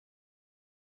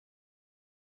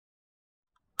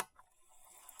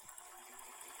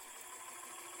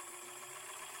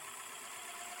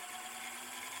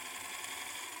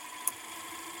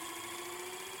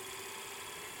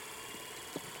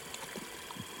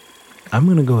I'm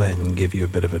going to go ahead and give you a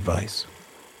bit of advice.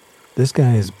 This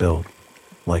guy is built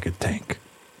like a tank.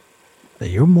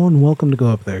 You're more than welcome to go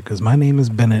up there because my name is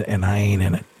Bennett and I ain't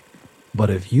in it. But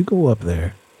if you go up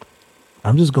there,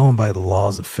 I'm just going by the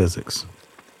laws of physics.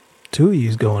 2 of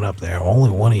you's going up there. Only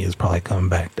one of you is probably coming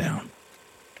back down.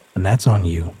 And that's on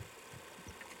you.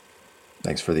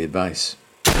 Thanks for the advice.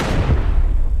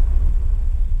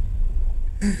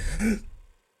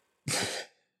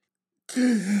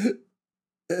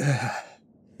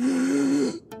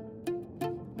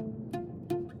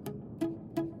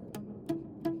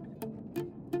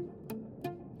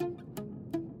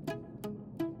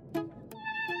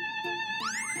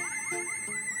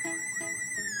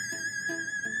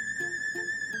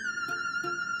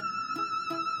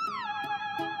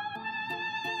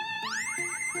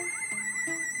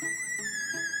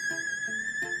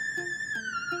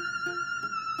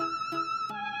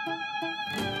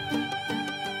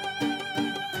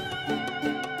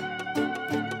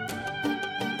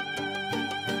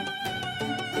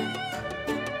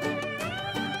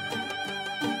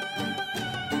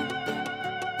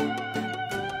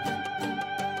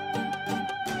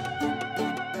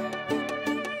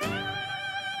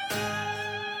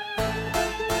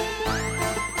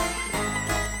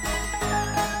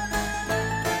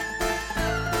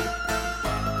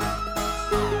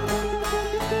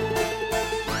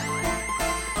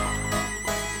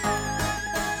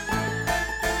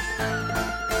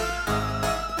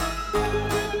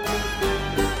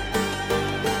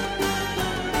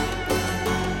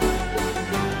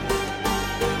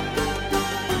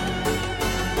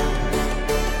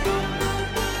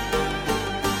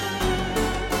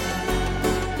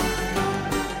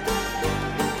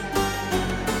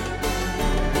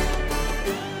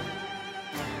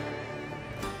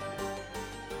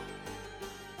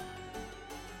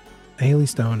 Haley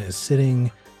Stone is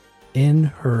sitting in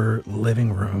her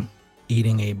living room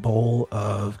eating a bowl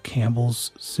of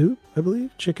Campbell's soup, I believe.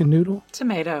 Chicken noodle.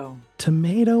 Tomato,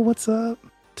 What's up?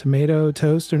 Tomato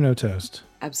toast or no toast?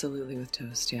 absolutely with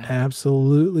toast, yeah.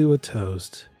 Absolutely with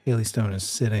toast. Haley Stone is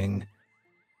sitting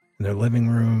in their living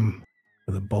room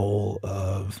with a bowl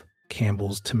of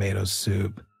Campbell's tomato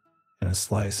soup and a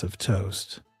slice of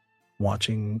toast,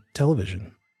 watching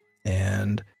television.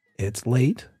 And it's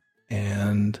late,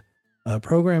 and a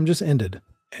program just ended.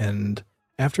 And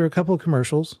after a couple of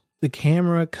commercials, the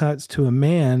camera cuts to a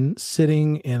man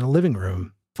sitting in a living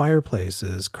room. Fireplace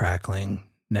is crackling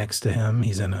next to him.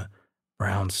 He's in a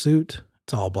brown suit.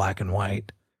 It's all black and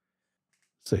white,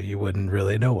 so you wouldn't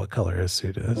really know what color his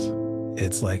suit is.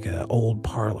 It's like an old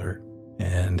parlor,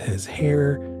 and his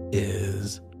hair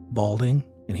is balding,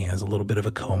 and he has a little bit of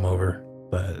a comb over,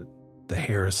 but the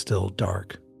hair is still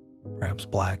dark, perhaps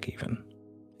black even.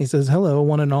 He says, "Hello,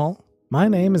 one and all. My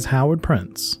name is Howard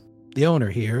Prince, the owner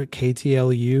here at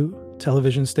KTLU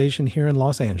television station here in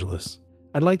Los Angeles.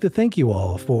 I'd like to thank you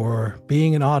all for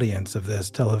being an audience of this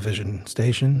television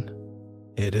station.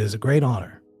 It is a great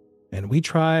honor, and we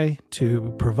try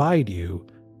to provide you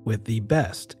with the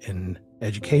best in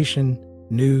education,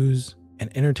 news,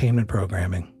 and entertainment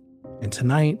programming. And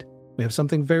tonight, we have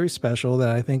something very special that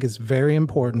I think is very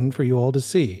important for you all to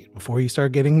see before you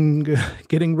start getting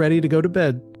ready to go to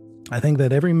bed. I think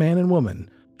that every man and woman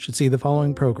should see the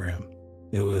following program.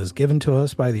 It was given to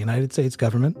us by the United States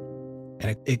government,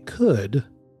 and it could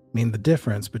mean the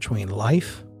difference between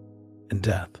life and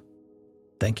death.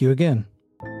 Thank you again.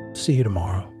 See you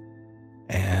tomorrow."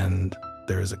 And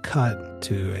there's a cut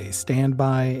to a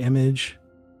standby image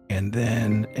and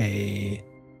then a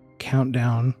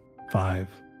countdown. 5,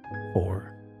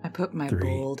 4. I put my 3.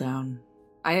 bowl down.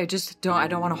 I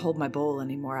don't want to hold my bowl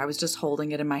anymore. I was just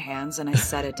holding it in my hands and I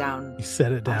set it down. You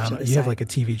set it down. You side. have like a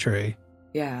TV tray.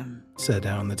 Yeah. Set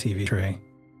down the TV tray.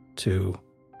 2,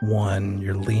 1,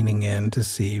 you're leaning in to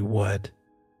see what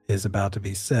is about to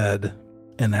be said.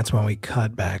 And that's when we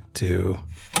cut back to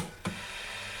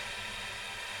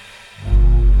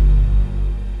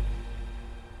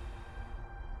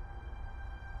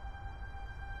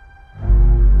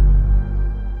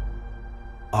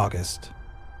August.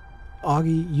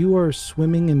 Augie, you are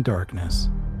swimming in darkness,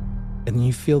 and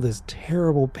you feel this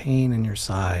terrible pain in your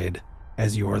side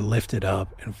as you are lifted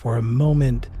up, and for a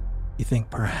moment, you think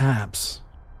perhaps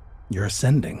you're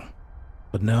ascending.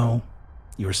 But no,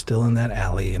 you are still in that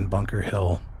alley in Bunker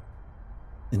Hill,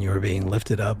 and you are being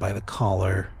lifted up by the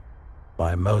collar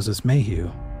by Moses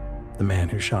Mayhew, the man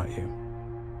who shot you.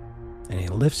 And he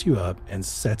lifts you up and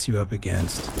sets you up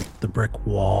against the brick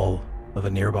wall of a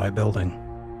nearby building.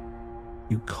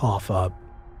 You cough up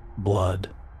blood,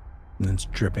 and it's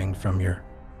dripping from your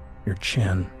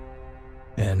chin,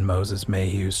 and Moses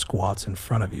Mayhew squats in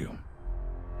front of you.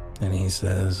 And he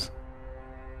says,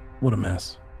 "What a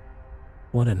mess.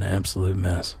 What an absolute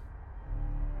mess.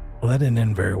 Well, that didn't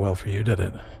end very well for you, did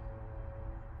it?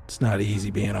 It's not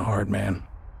easy being a hard man.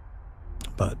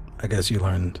 But I guess you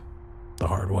learned the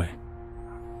hard way.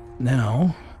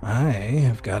 Now, I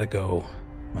have got to go,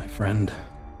 my friend.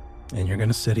 And you're going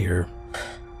to sit here.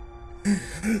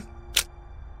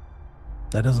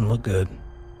 That doesn't look good.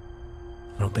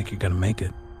 I don't think you're going to make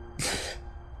it.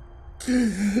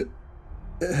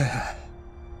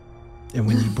 And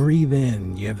when you breathe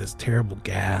in, you have this terrible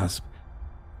gasp,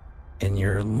 and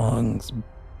your lungs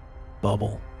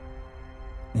bubble,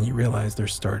 and you realize they're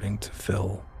starting to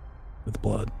fill with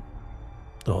blood.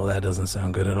 Oh, that doesn't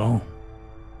sound good at all.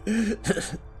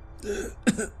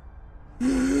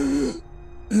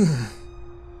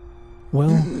 Well,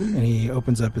 and he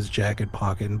opens up his jacket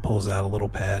pocket and pulls out a little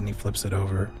pad and he flips it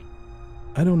over.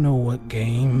 I don't know what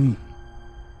game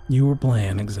you were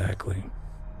playing exactly.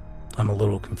 I'm a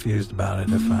little confused about it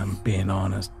if I'm being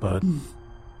honest, but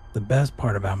the best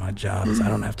part about my job is I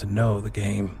don't have to know the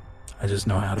game. I just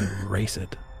know how to erase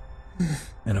it.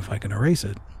 And if I can erase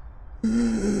it,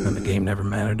 then the game never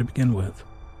mattered to begin with.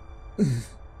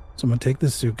 So I'm going to take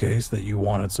this suitcase that you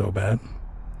wanted so bad,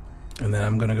 and then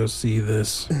I'm going to go see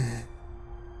this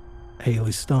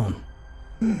Haley Stone.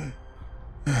 And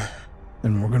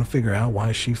we're going to figure out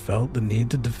why she felt the need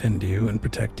to defend you and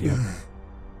protect you.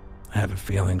 I have a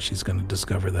feeling she's going to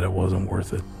discover that it wasn't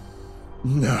worth it.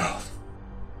 No.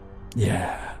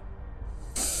 Yeah.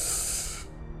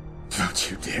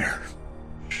 Don't you dare.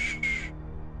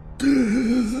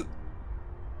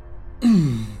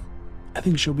 I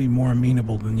think she'll be more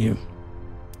amenable than you.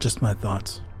 Just my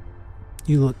thoughts.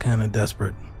 You look kind of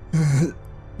desperate. At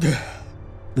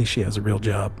least she has a real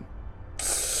job.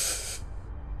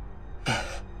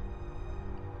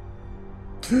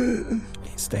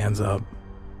 He stands up,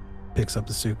 picks up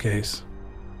the suitcase.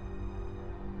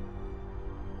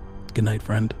 Good night,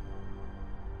 friend.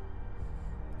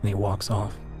 And he walks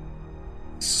off.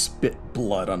 Spit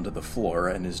blood onto the floor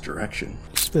in his direction.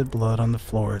 You spit blood on the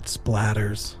floor. It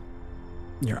splatters.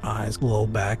 Your eyes glow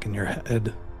back in your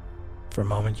head. For a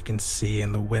moment, you can see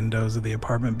in the windows of the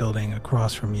apartment building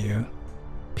across from you,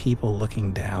 people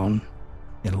looking down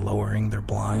and lowering their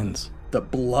blinds. The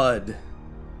blood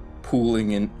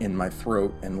pooling in my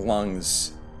throat and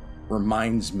lungs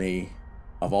reminds me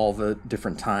of all the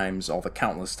different times, all the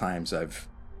countless times I've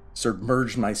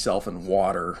submerged myself in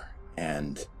water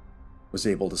and was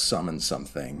able to summon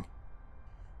something.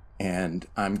 And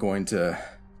I'm going to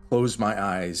close my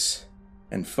eyes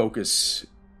and focus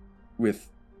with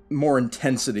more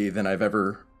intensity than I've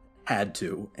ever had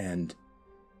to, and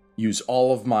use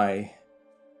all of my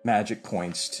magic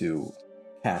points to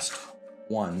cast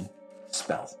one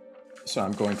spell. So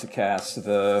I'm going to cast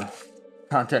the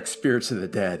Contact Spirits of the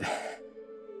Dead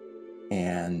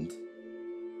and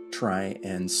try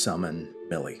and summon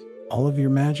Millie. All of your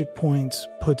magic points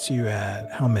puts you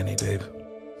at how many, Dave?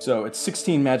 So it's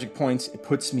 16 magic points. It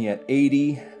puts me at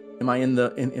 80. Am I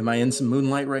in some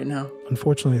moonlight right now?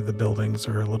 Unfortunately, the buildings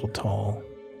are a little tall.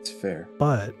 It's fair.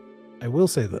 But I will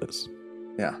say this.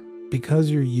 Yeah. Because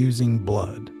you're using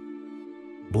blood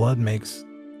makes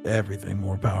everything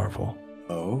more powerful.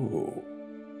 Oh.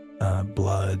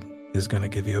 Blood is going to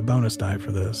give you a bonus die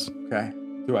for this. Okay.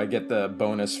 Do I get the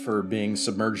bonus for being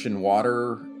submerged in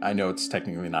water? I know it's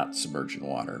technically not submerged in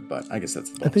water, but I guess that's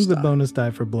the bonus I think the die. bonus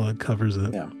die for blood covers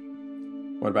it. Yeah.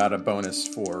 What about a bonus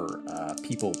for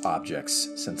people objects,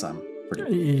 since I'm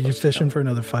pretty... You fishing for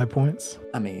another 5 points?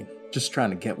 I mean, just trying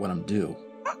to get what I'm due.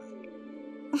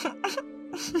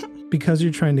 Because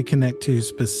you're trying to connect to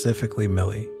specifically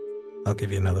Millie, I'll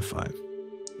give you another 5.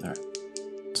 All right.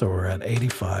 So we're at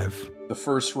 85. The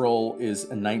first roll is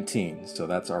a 19, so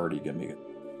that's already going to be good.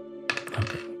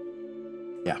 Okay.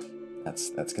 Yeah,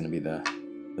 that's going to be the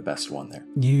best one there.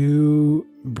 You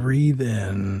breathe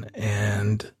in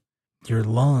and your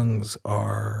lungs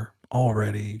are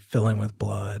already filling with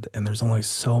blood, and there's only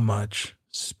so much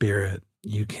spirit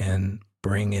you can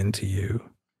bring into you.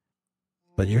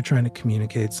 But you're trying to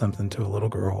communicate something to a little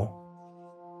girl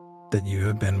that you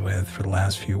have been with for the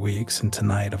last few weeks, and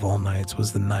tonight of all nights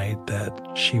was the night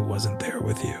that she wasn't there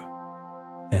with you.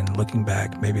 And looking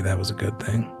back, maybe that was a good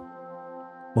thing.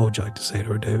 What would you like to say to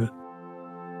her, David?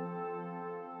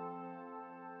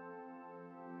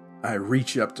 I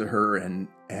reach up to her and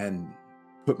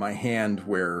put my hand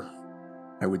where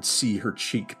I would see her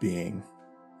cheek being,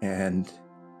 and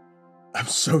I'm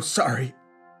so sorry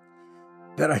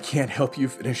that I can't help you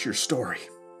finish your story.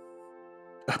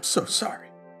 I'm so sorry.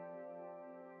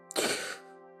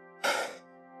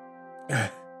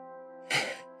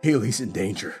 Haley's in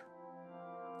danger.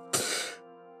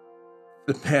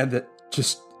 The man that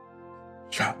just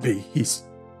shot me, he's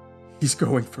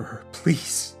going for her.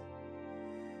 Please.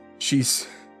 She's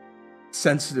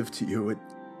sensitive to you.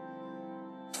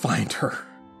 Find her.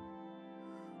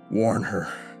 Warn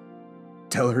her.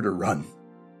 Tell her to run.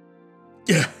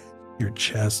 Yeah. Your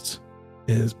chest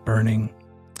is burning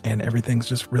and everything's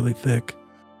just really thick.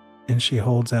 And she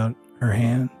holds out her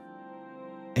hand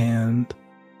and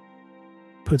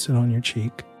puts it on your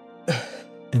cheek.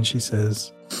 And she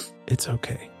says, "It's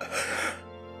okay."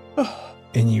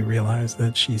 And you realize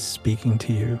that she's speaking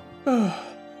to you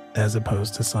as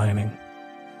opposed to signing.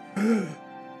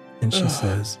 And she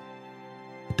says,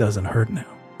 "It doesn't hurt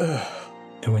now."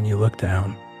 And when you look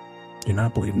down, you're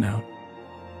not bleeding out.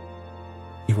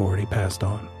 You've already passed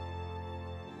on.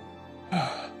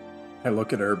 I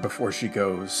look at her before she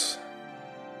goes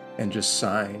and just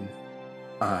sign,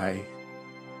 "I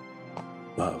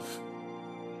love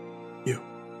you."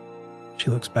 She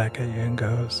looks back at you and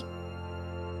goes,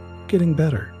 "Getting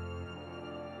better."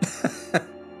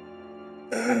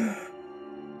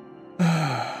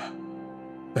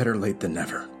 Better late than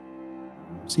never.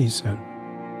 See you soon.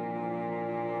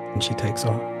 And she takes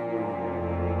off.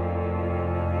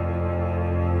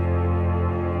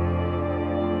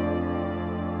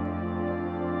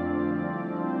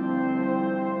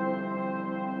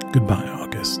 Goodbye,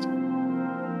 August.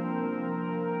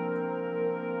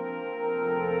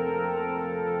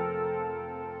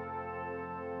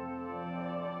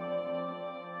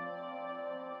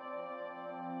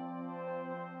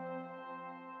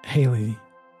 Haley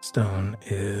Stone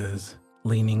is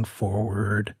leaning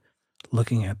forward,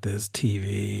 looking at this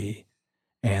TV,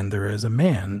 and there is a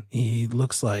man. He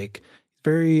looks like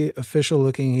very official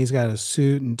looking. He's got a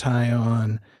suit and tie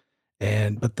on,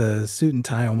 but the suit and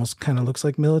tie almost kind of looks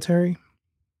like military.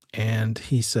 And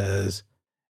he says,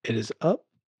 "It is up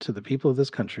to the people of this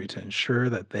country to ensure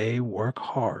that they work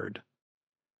hard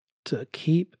to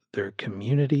keep their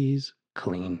communities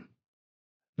clean.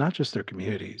 Not just their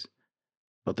communities,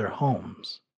 but their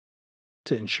homes,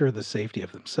 to ensure the safety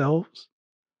of themselves,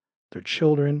 their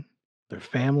children, their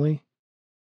family,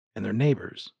 and their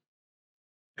neighbors.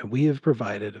 And we have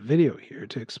provided a video here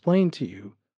to explain to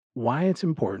you why it's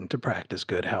important to practice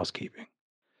good housekeeping."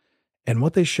 And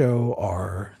what they show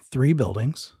are 3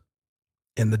 buildings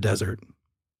in the desert.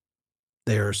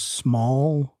 They are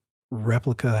small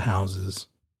replica houses.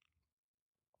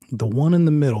 The one in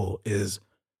the middle is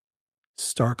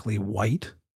starkly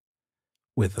white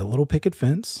with a little picket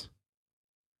fence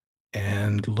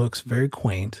and looks very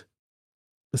quaint,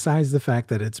 besides the fact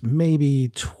that it's maybe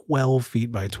 12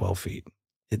 feet by 12 feet.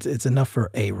 It's enough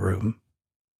for a room.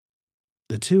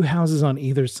 The 2 houses on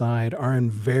either side are in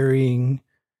varying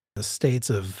states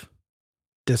of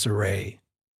disarray.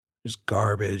 There's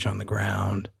garbage on the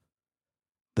ground.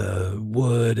 The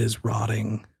wood is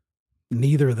rotting.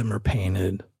 Neither of them are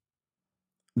painted.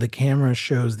 The camera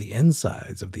shows the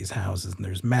insides of these houses, and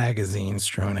there's magazines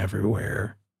strewn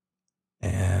everywhere.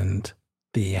 And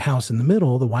the house in the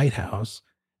middle, the White House,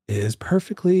 is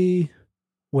perfectly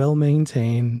well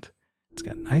maintained. It's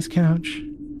got a nice couch,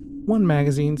 1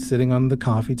 magazine sitting on the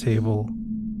coffee table,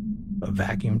 a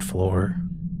vacuumed floor.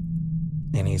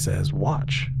 And he says,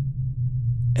 "Watch."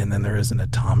 And then there is an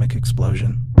atomic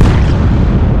explosion.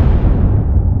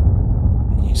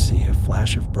 And you see a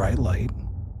flash of bright light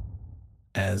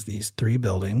as these 3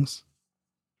 buildings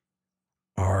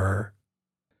are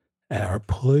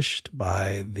pushed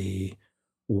by the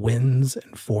winds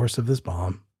and force of this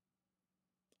bomb.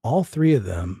 All 3 of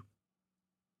them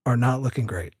are not looking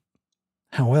great.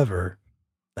 However,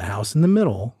 the house in the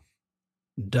middle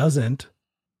doesn't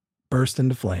burst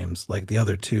into flames like the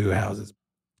other 2 houses.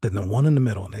 Then the one in the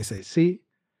middle, and they say, "See,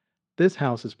 this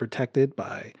house is protected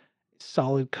by a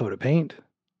solid coat of paint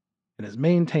and is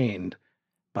maintained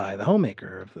by the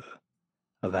homemaker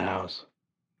of the house."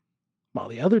 While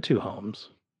the other 2 homes,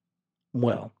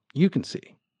 well, you can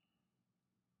see.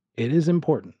 It is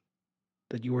important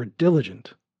that you are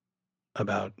diligent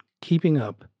about keeping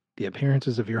up the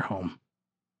appearances of your home.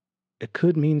 It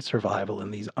could mean survival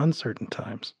in these uncertain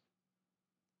times.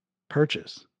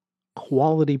 Purchase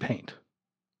quality paint,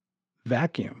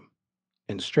 vacuum,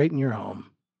 and straighten your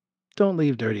home. Don't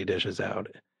leave dirty dishes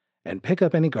out, and pick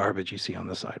up any garbage you see on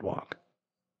the sidewalk.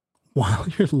 While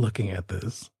you're looking at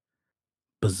this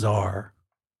bizarre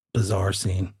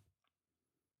scene,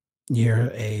 you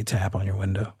hear a tap on your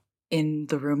window In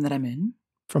the room that I'm in?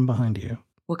 from behind you.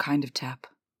 What kind of tap?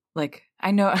 Like,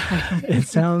 I know. It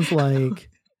sounds like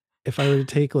if I were to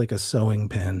take like a sewing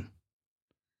pin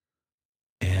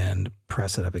and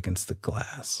press it up against the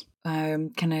glass. I'm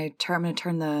going to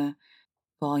turn the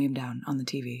volume down on the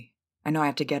TV. I know I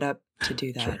have to get up to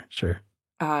do that. Sure.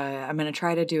 I'm going to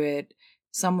try to do it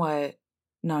somewhat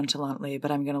nonchalantly,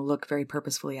 but I'm going to look very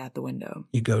purposefully at the window.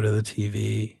 You go to the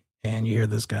TV and you hear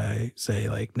this guy say,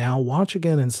 like, now watch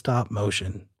again in stop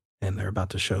motion. And they're about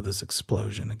to show this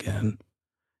explosion again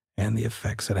and the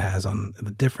effects it has on the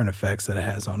different effects that it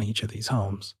has on each of these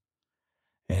homes.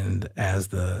 And as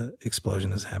the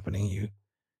explosion is happening, you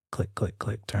click, click,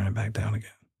 click, turn it back down again.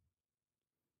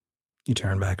 You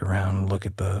turn back around and look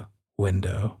at the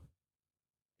window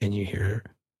and you hear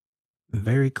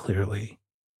very clearly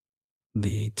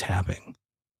the tapping,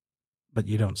 but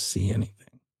you don't see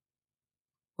anything.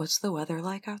 What's the weather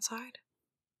like outside?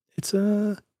 It's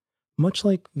much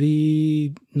like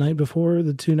the night before,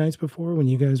 the 2 nights before when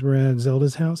you guys were at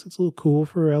Zelda's house. It's a little cool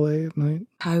for LA at night.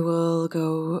 I will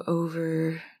go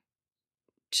over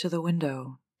to the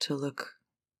window to look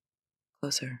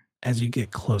closer. As you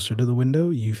get closer to the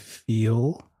window, you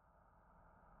feel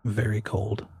very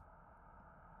cold.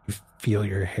 You feel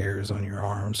your hairs on your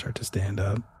arms start to stand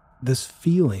up. This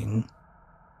feeling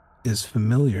is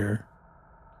familiar.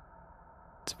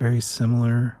 It's very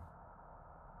similar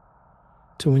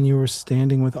to when you were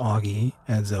standing with Augie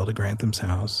at Zelda Grantham's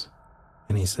house,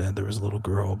 and he said there was a little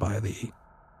girl by the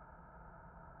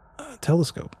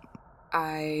telescope.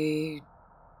 I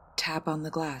tap on the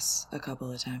glass a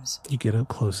couple of times. You get up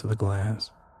close to the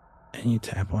glass, and you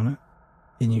tap on it,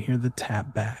 and you hear the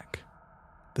tap back.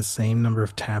 The same number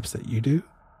of taps that you do,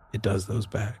 it does those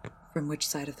back. From which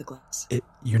side of the glass?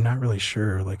 You're not really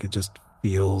sure. Like, it just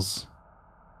feels...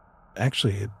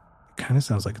 Actually, it kind of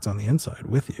sounds like it's on the inside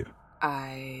with you.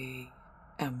 I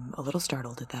am a little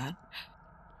startled at that.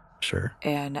 Sure.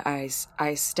 And I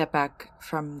step back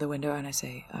from the window and I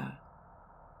say,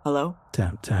 hello?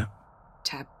 Tap, tap.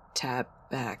 Tap, tap,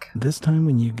 back. This time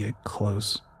when you get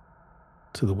close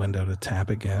to the window to tap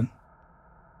again,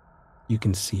 you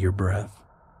can see your breath.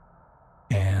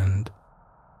 And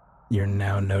you're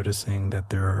now noticing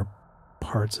that there are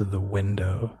parts of the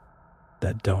window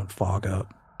that don't fog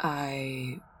up.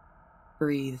 I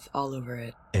breathe all over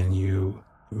it. And you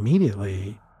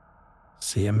immediately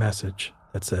see a message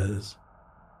that says,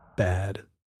 "Bad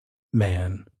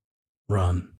man,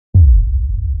 run."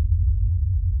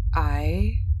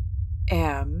 I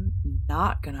am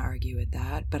not going to argue with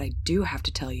that, but I do have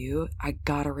to tell you, I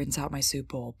gotta rinse out my soup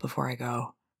bowl before I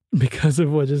go. Because of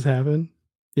what just happened?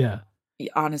 Yeah.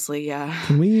 Honestly, yeah.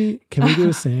 Can we do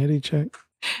a sanity check?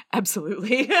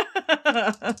 Absolutely.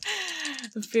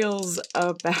 Feels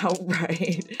about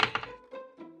right.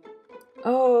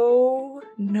 Oh,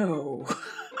 no.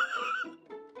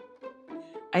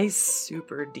 I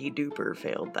super de-duper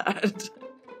failed that.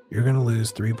 You're going to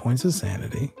lose 3 points of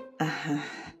sanity. Uh-huh.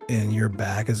 And your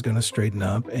back is going to straighten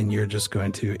up, and you're just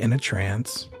going to, in a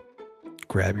trance,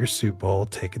 grab your soup bowl,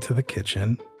 take it to the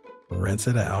kitchen, rinse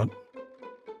it out,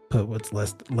 put what's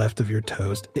left of your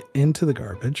toast into the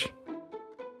garbage.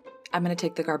 I'm going to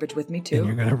take the garbage with me, too. And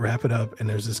you're going to wrap it up, and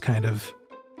there's this kind of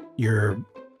your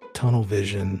tunnel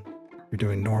vision. You're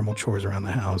doing normal chores around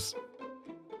the house,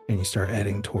 and you start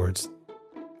heading towards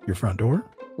your front door.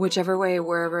 Whichever way,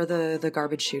 wherever the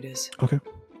garbage chute is. Okay.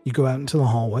 You go out into the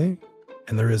hallway,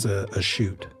 and there is a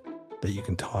chute that you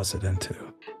can toss it into.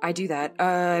 I do that.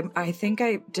 I think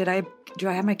do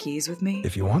I have my keys with me?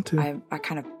 If you want to. I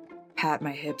kind of pat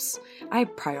my hips. I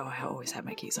probably always have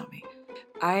my keys on me.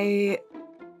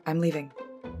 I'm leaving.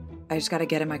 I just got to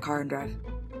get in my car and drive.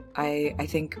 I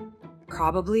think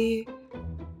probably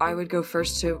I would go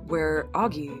first to where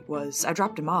Augie was. I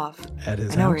dropped him off. At his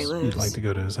house? I know where he lives. You'd like to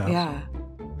go to his house? Yeah.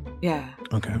 Yeah.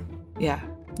 Okay. Yeah.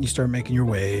 You start making your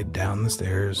way down the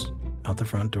stairs, out the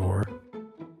front door.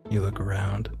 You look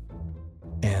around,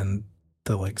 and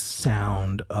the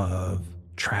sound of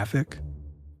traffic,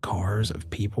 cars, of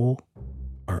people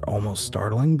are almost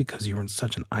startling because you were in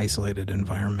such an isolated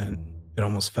environment. It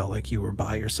almost felt like you were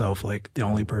by yourself, like the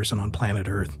only person on planet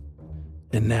Earth.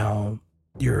 And now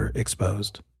you're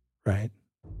exposed, right,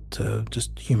 to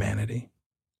just humanity.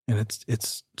 And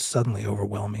it's suddenly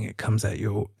overwhelming. It comes at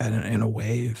you in a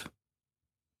wave.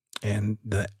 And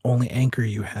the only anchor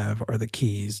you have are the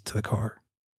keys to the car,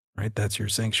 right? That's your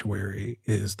sanctuary,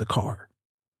 is the car.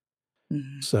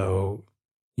 Mm-hmm. So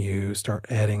you start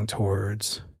heading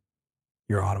towards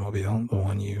your automobile, the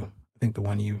one you've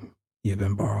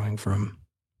been borrowing from.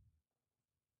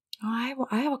 Oh,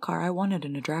 I have a car. I won it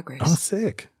in a drag race. Oh,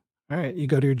 sick. All right. You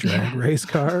go to your drag race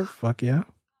car. Fuck yeah.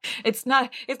 It's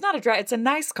not a drag. It's a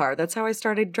nice car. That's how I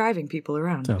started driving people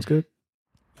around. Sounds good.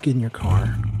 Get in your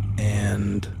car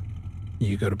and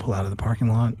you go to pull out of the parking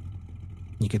lot.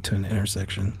 You get to an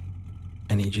intersection.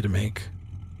 I need you to make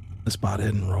a spot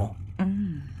hidden roll.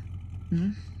 Mm.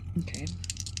 Mm. Okay.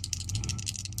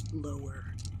 Lower.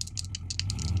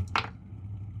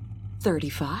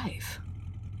 35.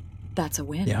 That's a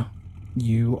win. Yeah.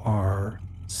 You are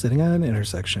sitting at an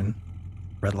intersection,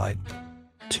 red light.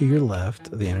 To your left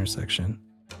of the intersection,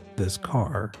 this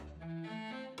car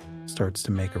starts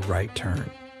to make a right turn,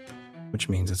 which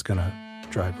means it's going to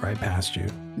drive right past you.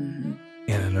 Mm-hmm.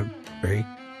 And in a very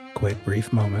quick,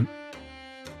 brief moment,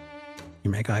 you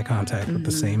make eye contact with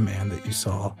the same man that you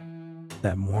saw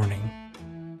that morning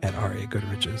at R.A.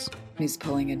 Goodrich's. He's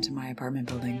pulling into my apartment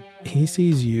building. He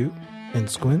sees you and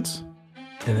squints,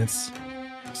 and it's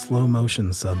slow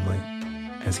motion suddenly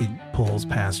as he pulls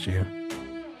past you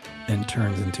and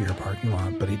turns into your parking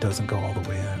lot, but he doesn't go all the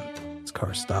way in. His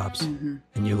car stops,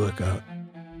 and you look up.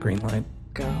 Green light.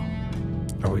 Go.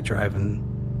 Are we driving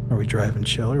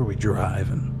chill, or are we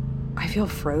driving? I feel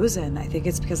frozen. I think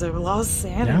it's because I've lost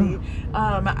sanity.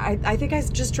 Yeah. I think I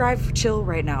just drive chill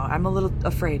right now. I'm a little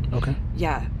afraid. Okay.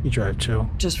 Yeah. You drive chill.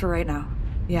 Just for right now.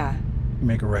 Yeah. You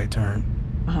make a right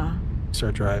turn. Uh-huh. You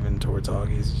start driving towards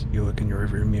Augie's. You look in your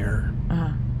rearview mirror.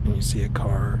 Uh-huh. And you see a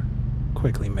car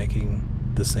quickly making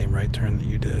the same right turn that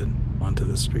you did onto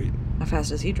the street. How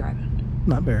fast is he driving?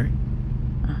 Not very.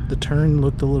 Uh-huh. The turn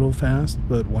looked a little fast,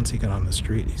 but once he got on the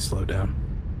street, he slowed down.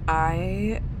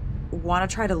 I want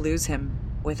to try to lose him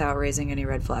without raising any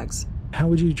red flags. How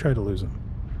would you try to lose him?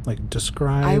 Like,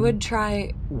 describe I would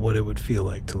try what it would feel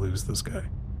like to lose this guy.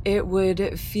 It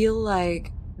would feel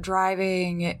like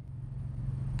driving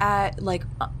at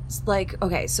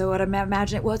okay, so what I'm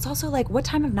imagining, well, it's also like, what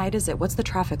time of night is it? What's the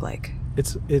traffic like?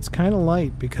 It's kind of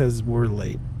light because we're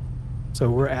late. So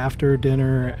we're after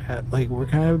dinner we're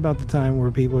kind of about the time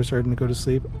where people are starting to go to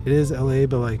sleep. It is LA,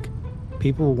 but like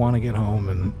people want to get home,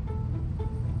 and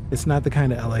it's not the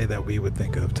kind of LA that we would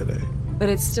think of today. But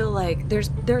it's still like there's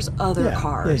other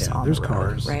cars on there's the road,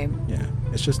 cars, right? Yeah,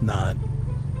 it's just not.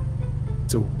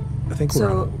 So I think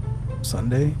we're on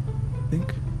Sunday, I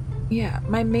think. Yeah,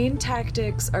 my main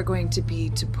tactics are going to be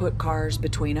to put cars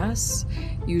between us,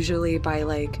 usually by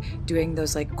like doing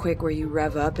those like quick where you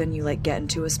rev up and you like get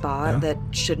into a spot that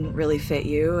shouldn't really fit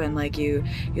you, and like you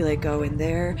like go in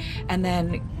there, and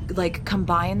then like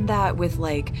combine that with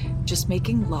like just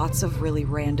making lots of really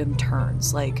random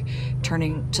turns, like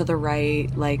turning to the right,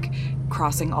 like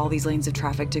crossing all these lanes of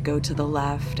traffic to go to the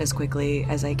left as quickly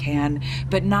as I can,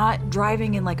 but not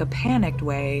driving in like a panicked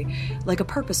way, like a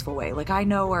purposeful way. Like I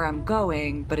know where I'm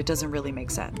going, but it doesn't really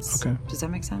make sense. Okay. Does that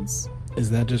make sense? Is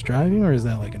that just driving, or is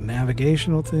that like a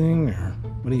navigational thing, or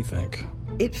what do you think?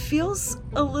 It feels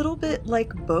a little bit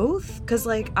like both, because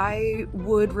like I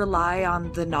would rely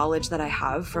on the knowledge that I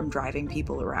have from driving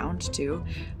people around too,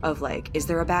 of like, is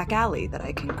there a back alley that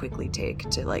I can quickly take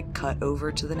to like cut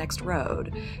over to the next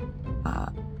road? I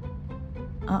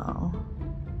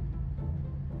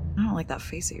don't like that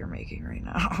face that you're making right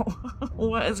now.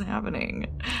 What is happening?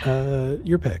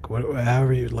 Your pick.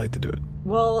 However you'd like to do it.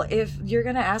 Well, if you're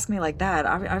gonna ask me like that,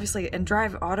 obviously, and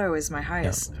drive auto is my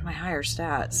my higher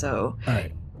stat. So. All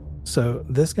right. So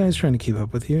this guy's trying to keep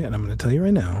up with you, and I'm going to tell you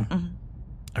right now.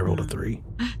 I rolled a 3.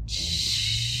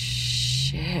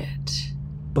 Shit.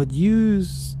 But you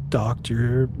stalked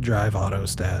your drive auto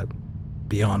stat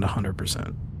beyond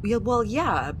 100%. Well,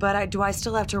 yeah, but do I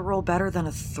still have to roll better than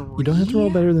a 3? You don't have to roll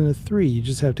better than a 3. You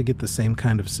just have to get the same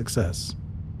kind of success.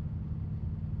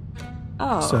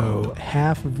 Oh. So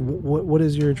half of what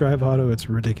is your drive auto? It's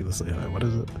ridiculously high. What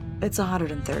is it? It's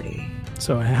 130.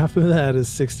 So half of that is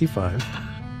 65.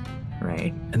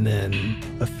 Right. And then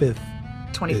a fifth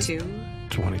 22.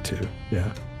 22.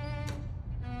 Yeah.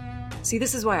 See,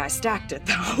 this is why I stacked it,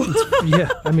 though.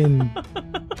 Yeah, I mean,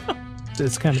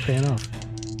 it's kind of paying off.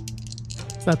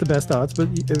 It's not the best odds, but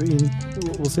I mean,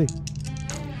 we'll see.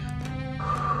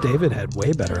 David had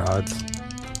way better odds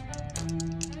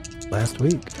last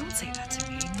week. Don't say that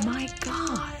to me. My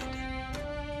God.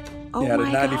 Oh, he had a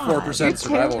 94%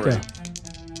 survival rate.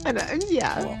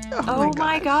 Yeah. Oh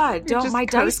my God. You're Don't, my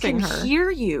dice can her. hear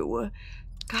you.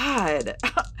 God.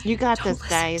 You got Don't this, listen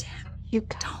guys. to him. You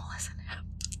Don't listen to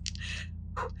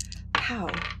him. How?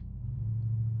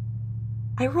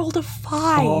 I rolled a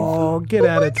 5. Oh, get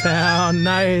out of town.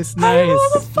 Nice, nice. I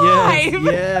rolled a 5.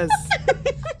 Yes.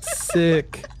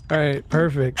 Sick. All right,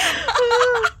 perfect.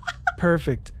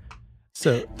 Perfect.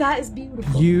 So That is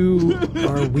beautiful. you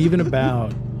are weaving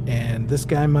about, and this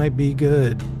guy might be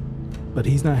good, but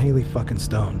he's not Haley fucking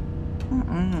Stone.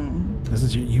 This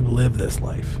is you live this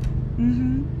life.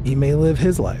 He may live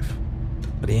his life,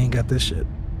 but he ain't got this shit.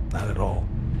 Not at all.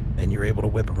 And you're able to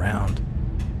whip around,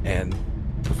 and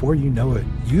before you know it,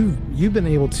 you've been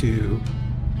able to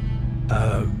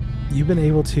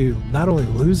not only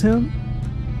lose him,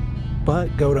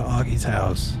 but go to Augie's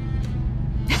house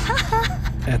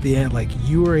at the end, like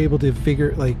you were able to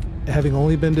figure, like having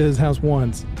only been to his house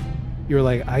once, you were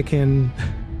like, I can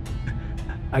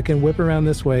whip around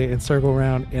this way and circle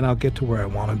around and I'll get to where I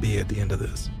want to be at the end of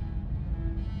this.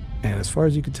 And as far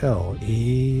as you can tell,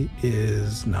 he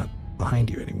is not behind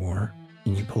you anymore.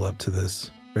 And you pull up to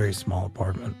this very small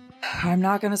apartment. I'm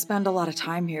not going to spend a lot of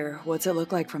time here. What's it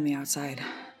look like from the outside?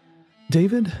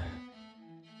 David,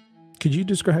 could you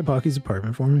describe Pocky's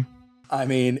apartment for me? I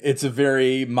mean, it's a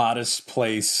very modest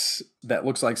place that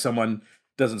looks like someone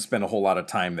doesn't spend a whole lot of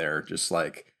time there. Just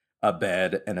like a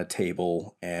bed and a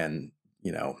table and,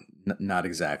 you know, not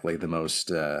exactly the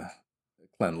most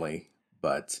cleanly,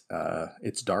 but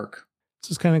it's dark. It's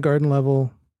just kind of garden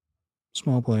level,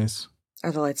 small place.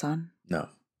 Are the lights on? No.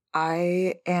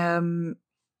 I am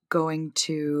going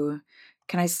to...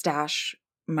 Can I stash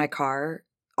my car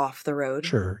off the road?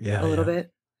 Sure, yeah. A little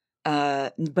bit?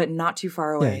 But not too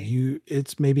far away. Yeah,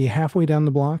 it's maybe halfway down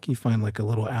the block. You find like a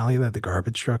little alley that the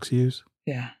garbage trucks use.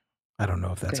 Yeah. I don't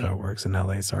know if that's how it works in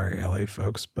LA. Sorry, LA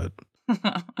folks, but that's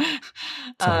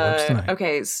how it works tonight.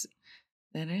 Okay, so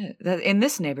in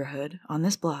this neighborhood, on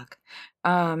this block, in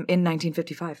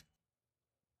 1955.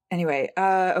 Anyway,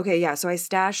 okay, yeah, so I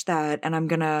stashed that, and I'm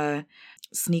gonna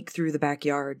sneak through the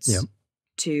backyards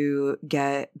to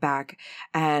get back,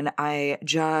 and I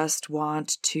just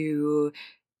want to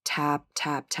tap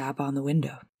on the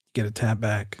window. Get a tap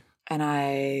back. And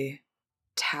I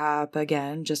tap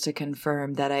again just to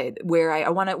confirm that what I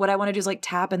want to do is like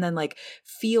tap and then like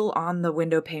feel on the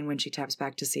window pane when she taps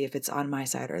back to see if it's on my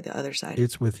side or the other side.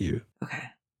 It's with you. Okay.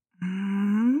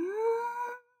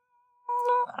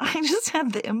 I just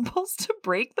had the impulse to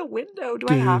break the window. Do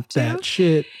I have to? That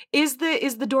shit. Is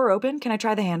the door open? Can I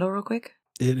try the handle real quick?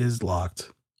 It is locked.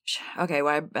 Okay,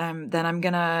 well, then I'm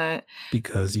gonna...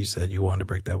 Because you said you wanted to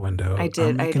break that window. I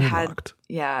did. I had locked.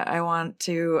 Yeah, I want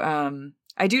to...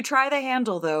 I do try the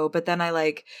handle, though, but then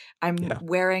I'm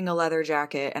wearing a leather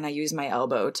jacket, and I use my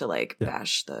elbow to,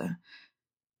 bash the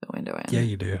window in. Yeah,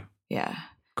 you do. Yeah.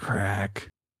 Crack.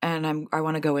 And I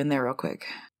want to go in there real quick.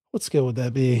 What skill would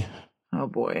that be? Oh,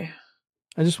 boy.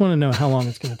 I just want to know how long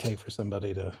it's going to take for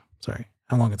somebody to... Sorry.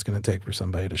 How long it's going to take for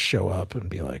somebody to show up and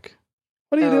be like,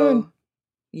 what are you doing?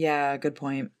 Yeah, good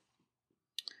point.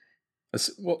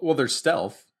 Well, there's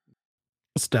stealth.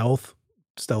 Stealth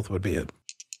would be it.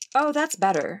 Oh, that's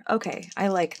better. Okay, I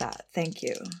like that. Thank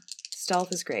you.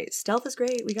 Stealth is great.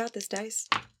 We got this, dice.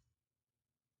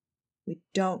 We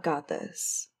don't got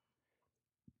this.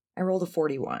 I rolled a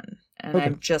 41, and I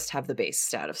just have the base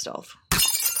stat of stealth.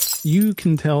 You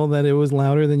can tell that it was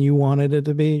louder than you wanted it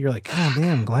to be. You're like, God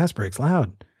damn, glass breaks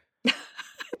loud.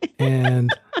 And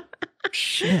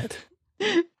shit.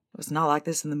 It was not like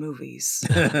this in the movies.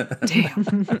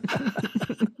 Damn.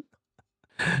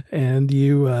 And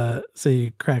you, so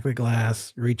you crack the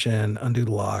glass, reach in, undo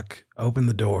the lock, open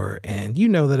the door, and you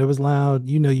know that it was loud.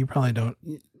 You know, you probably don't,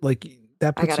 like,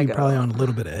 that puts you probably on a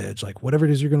little bit of edge. Like, whatever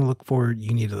it is you're going to look for,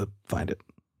 you need to find it.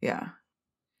 Yeah.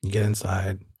 You get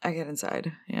inside. I get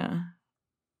inside, yeah.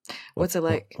 What's it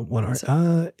like?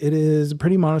 It is a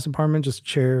pretty modest apartment, just a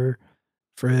chair,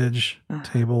 fridge,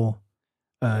 table.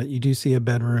 You do see a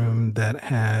bedroom that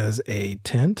has a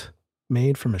tent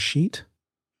made from a sheet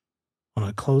on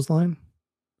a clothesline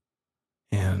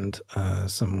and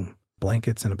some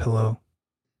blankets and a pillow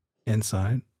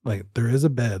inside. Like, there is a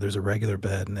bed, there's a regular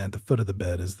bed, and at the foot of the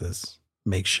bed is this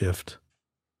makeshift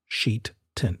sheet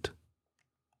tent.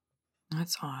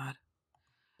 That's odd.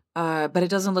 But it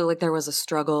doesn't look like there was a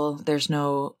struggle. There's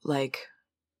no,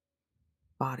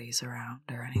 bodies around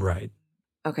or anything. Right.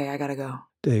 Okay, I gotta go.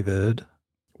 David,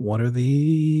 what are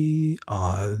the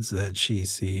odds that she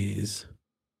sees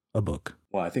a book?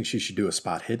 Well, I think she should do a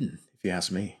spot hidden, if you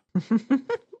ask me.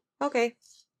 Okay.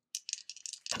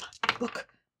 Look.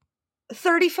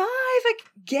 35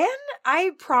 again?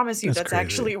 I promise you that's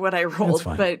actually what I rolled.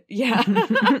 But yeah.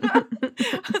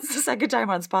 That's the second time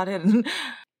on spot hidden.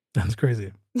 That's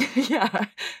crazy. Yeah.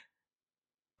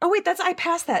 Oh, wait, I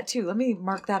passed that too. Let me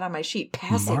mark that on my sheet.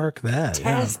 Mark that.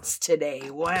 Tests today.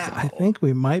 Wow. I think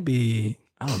we might be,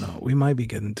 I don't know, we might be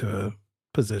getting to a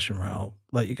position where I'll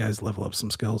let you guys level up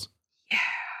some skills. Yeah.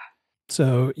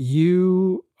 So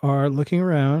you are looking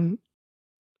around,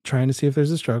 trying to see if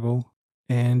there's a struggle,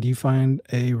 and you find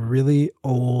a really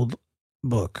old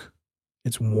book.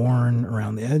 It's worn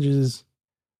around the edges.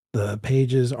 The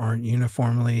pages aren't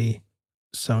uniformly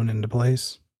sewn into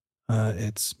place.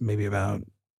 It's maybe about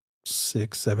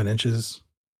 6-7 inches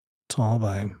tall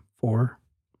by 4,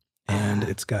 and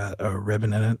it's got a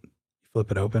ribbon in it. You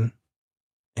flip it open,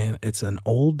 and it's an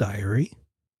old diary,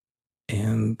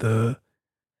 and the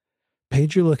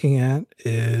page you're looking at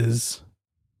is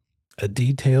a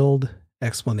detailed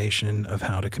explanation of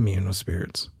how to commune with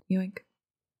spirits. Yoink.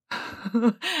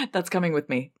 That's coming with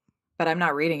me, but I'm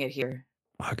not reading it here.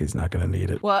 Hockey's not going to need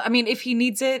it. Well, I mean, if he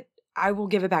needs it, I will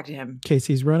give it back to him.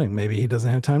 Casey's running. Maybe he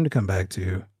doesn't have time to come back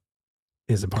to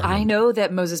his apartment. I know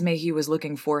that Moses Mayhew was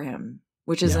looking for him,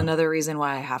 which is Yeah. another reason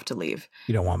why I have to leave.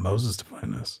 You don't want Moses to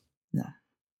find us. No.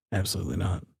 Absolutely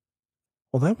not.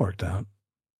 Well, that worked out.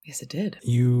 Yes, it did.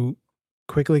 You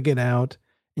quickly get out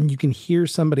and you can hear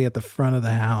somebody at the front of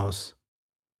the house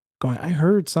going, I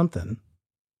heard something.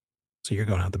 So you're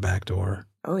going out the back door,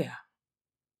 Oh, yeah.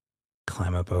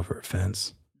 climb up over a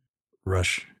fence,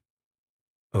 rush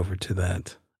over to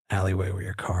that alleyway where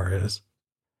your car is,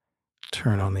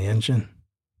 turn on the engine,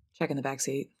 Check in the back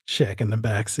seat. check in the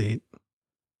back seat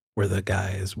where the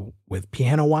guy is with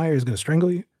piano wire is going to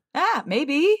strangle you. Ah,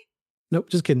 maybe. Nope,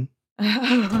 just kidding. Okay,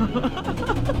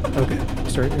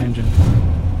 start your engine.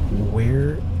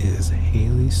 Where is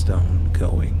Haley Stone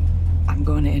going? I'm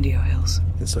going to Indio Hills.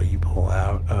 And so you pull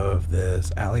out of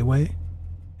this alleyway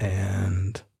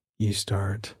and you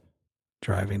start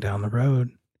driving down the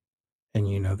road, and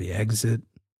you know the exit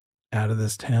out of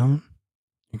this town.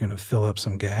 You're going to fill up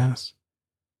some gas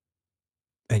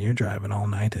and you're driving all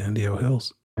night to Indio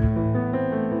Hills.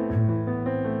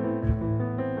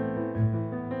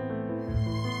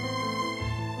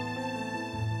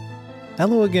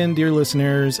 Hello again, dear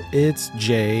listeners. It's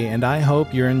Jay, and I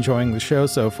hope you're enjoying the show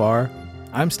so far.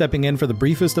 I'm stepping in for the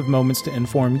briefest of moments to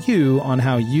inform you on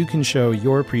how you can show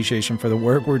your appreciation for the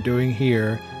work we're doing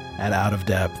here at Out of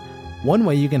Depth. One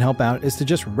way you can help out is to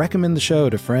just recommend the show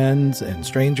to friends and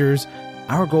strangers.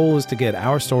 Our goal is to get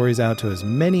our stories out to as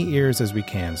many ears as we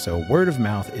can, so word of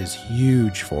mouth is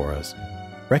huge for us.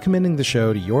 Recommending the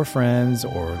show to your friends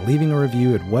or leaving a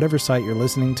review at whatever site you're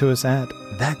listening to us at,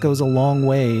 that goes a long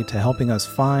way to helping us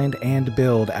find and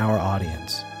build our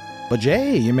audience. But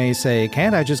Jay, you may say,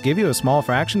 can't I just give you a small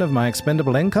fraction of my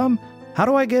expendable income? How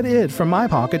do I get it from my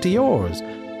pocket to yours?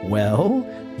 Well,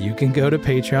 you can go to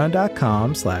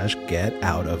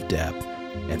patreon.com/getoutofdepth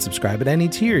and subscribe at any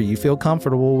tier you feel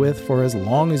comfortable with for as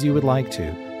long as you would like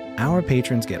to. Our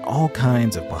patrons get all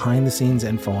kinds of behind-the-scenes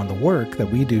info on the work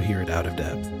that we do here at Out of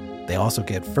Depth. They also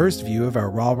get first view of our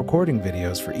raw recording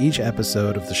videos for each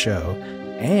episode of the show,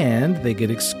 and they get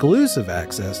exclusive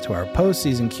access to our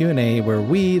post-season Q&A where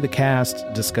we, the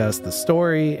cast, discuss the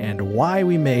story and why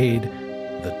we made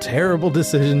the terrible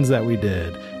decisions that we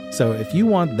did. So if you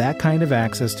want that kind of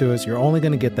access to us, you're only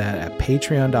going to get that at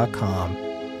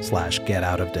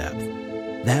patreon.com/getoutofdepth.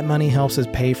 That money helps us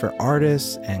pay for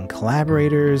artists and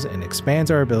collaborators and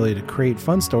expands our ability to create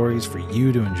fun stories for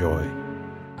you to enjoy.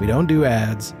 We don't do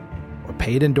ads or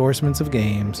paid endorsements of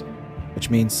games, which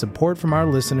means support from our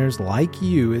listeners like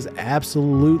you is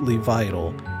absolutely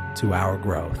vital to our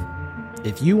growth.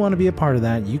 If you want to be a part of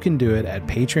that, you can do it at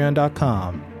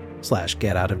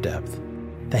patreon.com/getoutofdepth.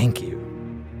 Thank you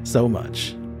so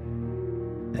much.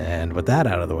 And with that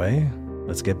out of the way,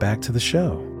 let's get back to the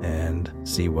show and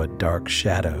see what dark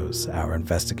shadows our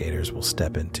investigators will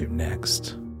step into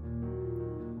next.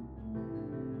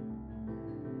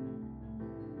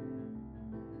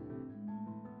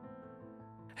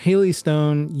 Haley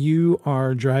Stone, you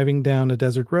are driving down a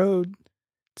desert road.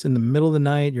 It's in the middle of the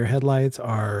night. Your headlights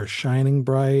are shining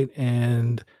bright,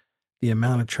 and the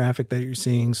amount of traffic that you're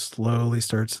seeing slowly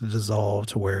starts to dissolve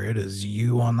to where it is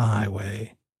you on the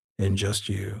highway and just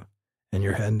you, and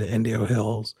you're heading to Indio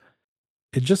Hills.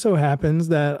 It just so happens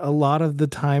that a lot of the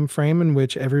time frame in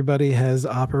which everybody has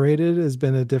operated has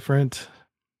been a different,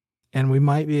 and we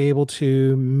might be able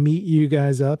to meet you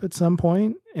guys up at some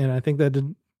point. And I think that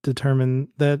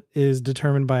is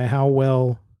determined by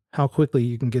how quickly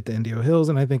you can get to Indio Hills.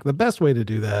 And I think the best way to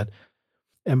do that,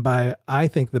 you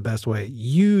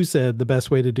said the best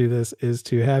way to do this is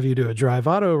to have you do a drive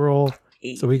auto roll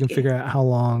so we can figure out how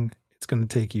long it's going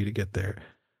to take you to get there.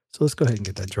 So let's go ahead and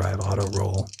get that drive auto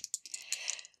roll.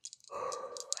 We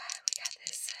got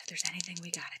this. If there's anything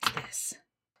we got, it's this.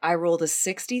 I rolled a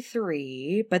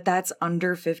 63, but that's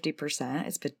under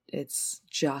 50%. It's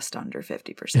just under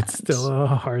 50%. It's still a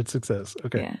hard success.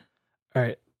 Okay. Yeah. All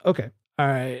right. Okay. All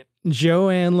right.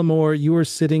 Joanne Lamore, you are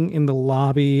sitting in the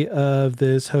lobby of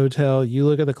this hotel. You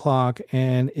look at the clock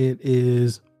and it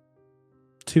is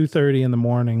 2:30 in the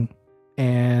morning,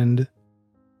 and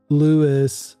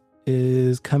Lewis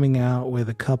is coming out with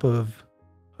a cup of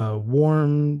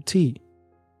warm tea.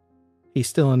 He's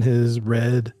still in his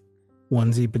red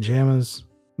onesie pajamas,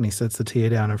 and he sets the tea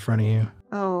down in front of you.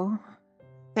 Oh,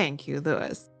 thank you,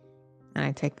 Lewis. And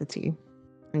I take the tea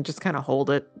and just kind of hold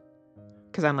it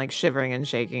because I'm like shivering and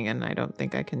shaking, and I don't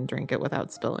think I can drink it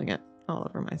without spilling it all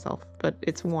over myself. But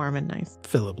it's warm and nice.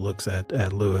 Philip looks at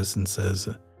Lewis and says,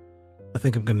 I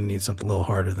think I'm going to need something a little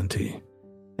harder than tea.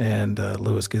 And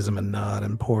Lewis gives him a nod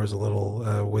and pours a little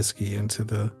whiskey into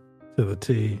the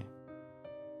tea,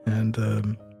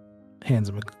 and hands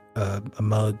him a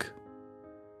mug.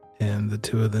 And the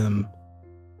two of them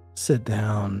sit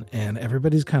down, and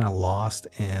everybody's kind of lost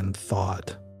in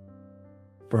thought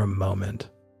for a moment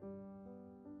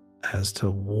as to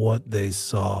what they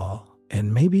saw.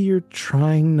 And maybe you're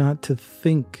trying not to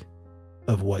think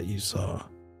of what you saw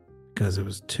because it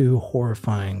was too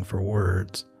horrifying for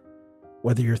words.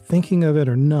 Whether you're thinking of it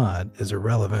or not is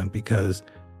irrelevant because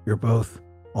you're both,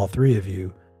 all three of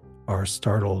you, are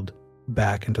startled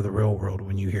back into the real world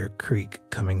when you hear a creak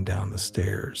coming down the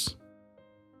stairs.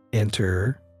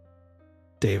 Enter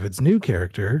David's new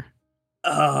character.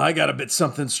 I got a bit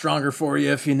something stronger for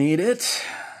you if you need it.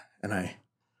 And I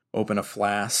open a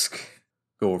flask,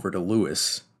 go over to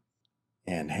Lewis,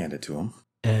 and hand it to him.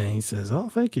 And he says, "Oh,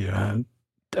 thank you.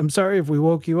 I'm sorry if we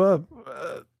woke you up.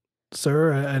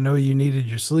 Sir, I know you needed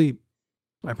your sleep.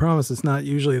 I promise it's not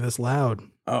usually this loud."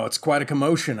 Oh, it's quite a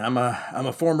commotion. I'm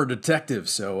a former detective,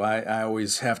 so I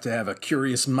always have to have a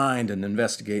curious mind and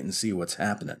investigate and see what's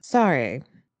happening. Sorry,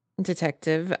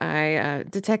 Detective.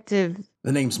 Detective...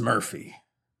 The name's Murphy.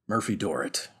 Murphy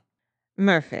Dorrit.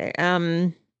 Murphy.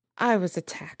 I was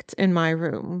attacked in my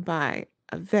room by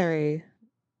a very,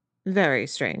 very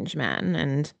strange man,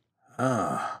 and...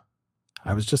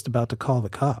 I was just about to call the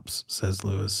cops, says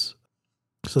Lewis,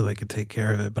 so they could take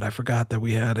care of it, but I forgot that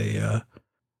we had an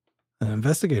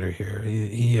investigator here.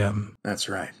 He That's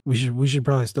right. We should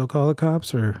probably still call the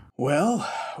cops, or... Well,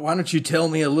 why don't you tell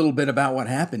me a little bit about what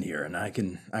happened here, and I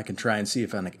can try and see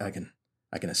if I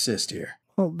can assist here.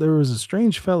 Well, there was a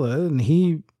strange fella, and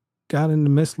he got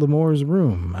into Miss Lamore's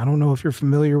room. I don't know if you're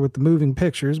familiar with the moving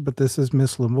pictures, but this is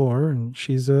Miss Lamore, and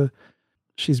she's a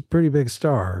pretty big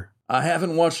star. I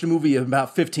haven't watched a movie in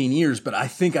about 15 years, but I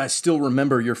think I still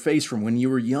remember your face from when you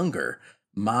were younger.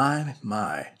 My,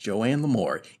 Joanne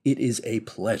Lamore, it is a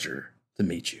pleasure to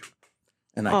meet you.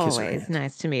 And I kiss her hand. Always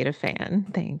nice to meet a fan.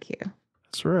 Thank you.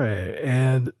 That's right.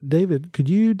 And David, could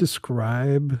you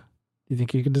describe, do you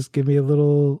think you could just give me a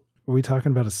little, are we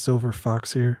talking about a silver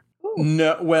fox here?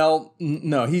 No, well,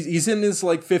 no, he's in his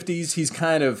like 50s. He's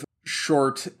kind of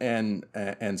short and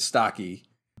stocky.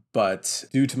 But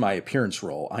due to my appearance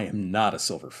role, I am not a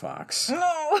silver fox.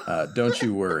 No. Don't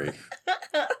you worry.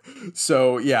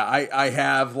 So yeah, I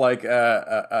have like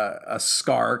a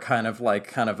scar kind of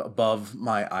above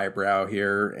my eyebrow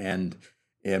here, and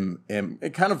am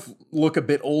kind of look a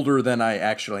bit older than I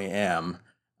actually am.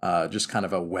 Just kind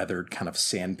of a weathered, kind of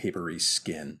sandpapery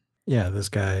skin. Yeah, this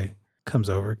guy comes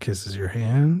over, kisses your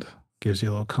hand, gives you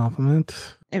a little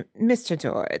compliment. Mr.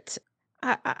 Dorrit,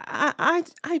 I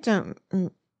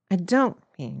don't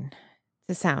mean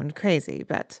to sound crazy,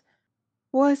 but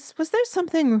was there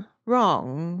something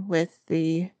wrong with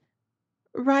the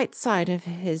right side of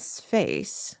his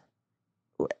face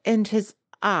and his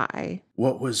eye?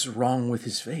 What was wrong with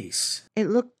his face? It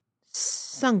looked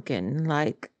sunken,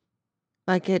 like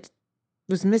it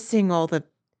was missing all the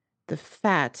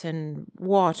fat and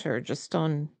water just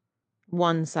on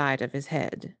one side of his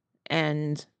head,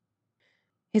 and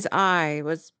his eye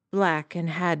was black and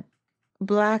had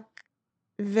black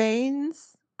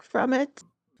veins from it.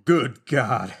 Good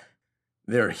God.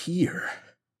 They're here.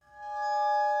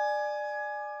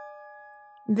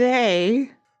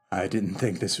 They? I didn't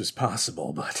think this was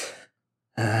possible, but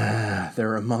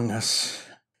they're among us,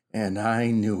 and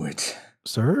I knew it.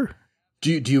 Sir?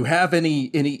 Do you have any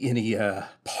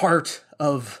part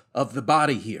of the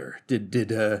body here? Did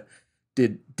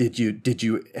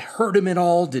you hurt him at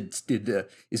all? Is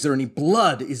there any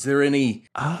blood? Is there any?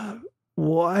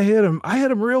 Well, I hit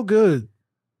him real good.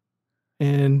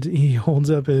 And he holds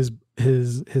up his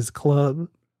club.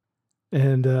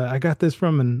 And I got this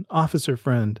from an officer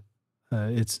friend.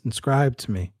 It's inscribed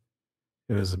to me.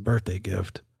 It was a birthday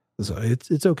gift. So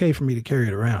it's okay for me to carry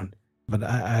it around. But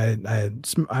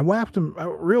I whacked him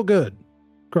real good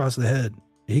across the head.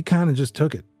 He kind of just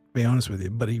took it, to be honest with you.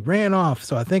 But he ran off,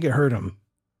 so I think it hurt him.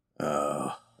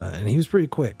 Oh. And he was pretty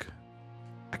quick.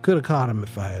 I could have caught him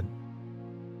if I had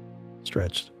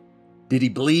stretched. Did he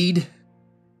bleed?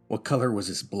 What color was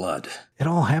his blood? It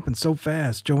all happened so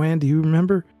fast. Joanne, do you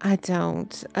remember? I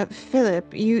don't.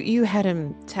 Philip, you had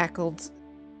him tackled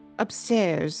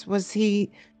upstairs. Was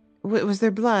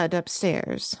there blood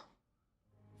upstairs?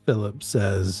 Philip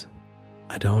says,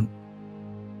 I don't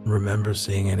remember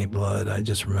seeing any blood. I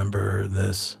just remember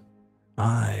this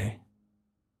eye,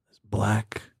 this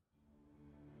black,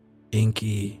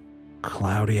 inky,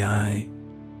 cloudy eye,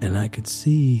 and I could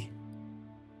see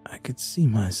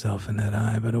myself in that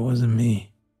eye, but it wasn't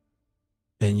me.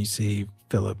 And you see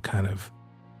Philip kind of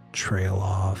trail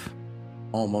off.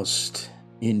 Almost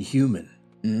inhuman.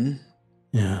 Hmm?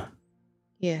 Yeah.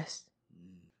 Yes.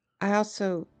 I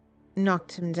also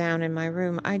knocked him down in my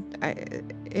room.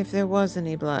 If there was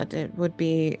any blood, it would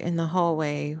be in the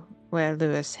hallway where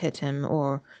Lewis hit him,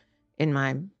 or in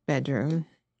my bedroom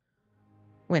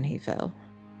when he fell,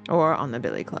 or on the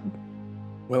billy club.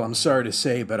 Well, I'm sorry to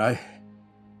say, but I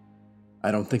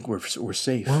don't think we're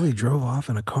safe. Well, he drove off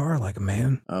in a car like a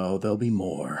man. Oh, there'll be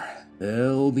more.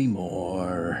 There'll be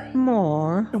more.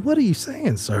 More? What are you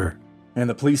saying, sir? And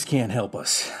the police can't help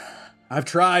us. I've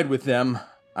tried with them.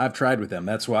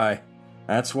 That's why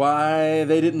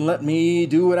they didn't let me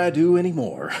do what I do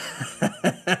anymore.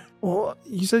 Well,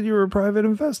 you said you were a private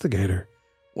investigator.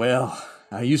 Well,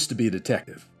 I used to be a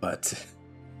detective, but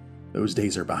those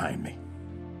days are behind me.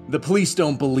 The police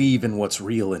don't believe in what's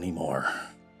real anymore.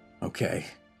 Okay,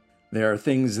 there are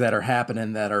things that are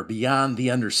happening that are beyond the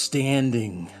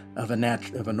understanding of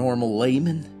a normal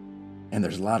layman, and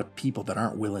there's a lot of people that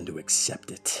aren't willing to accept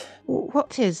it.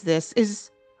 What is this?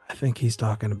 I think he's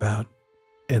talking about,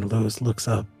 and Lewis looks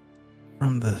up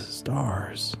from the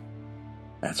stars.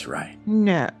 That's right.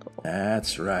 No.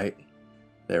 That's right.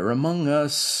 They're among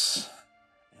us,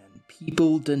 and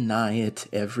people deny it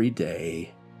every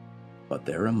day, but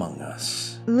they're among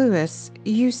us. Lewis,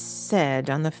 you said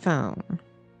on the phone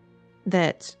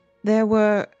that there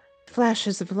were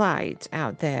flashes of light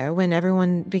out there when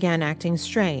everyone began acting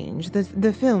strange.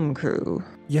 The film crew.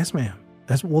 Yes, ma'am.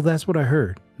 That's what I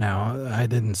heard. Now, I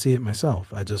didn't see it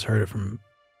myself. I just heard it from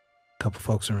a couple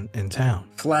folks in town.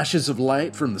 Flashes of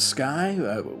light from the sky?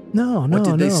 No. What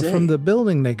did they say? From the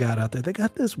building they got out there. They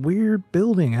got this weird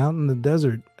building out in the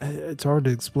desert. It's hard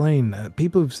to explain.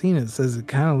 People who've seen it says it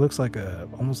kind of looks like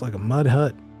almost like a mud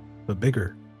hut, but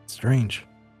bigger. Strange.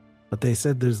 But they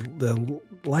said there's the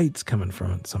lights coming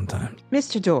from it sometimes.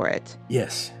 Mr. Dorrit.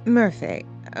 Yes. Murphy.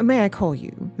 May I call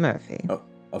you Murphy? Oh,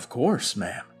 of course,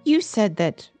 ma'am. You said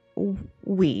that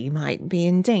we might be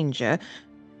in danger.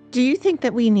 Do you think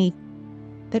that we need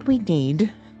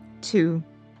to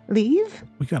leave?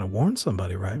 We gotta warn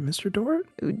somebody, right, Mr.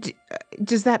 Dorrit?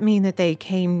 Does that mean that they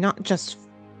came not just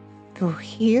for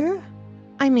here?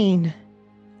 I mean,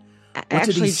 What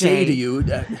actually, did he say Jay, to you?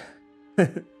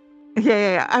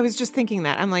 Yeah. I was just thinking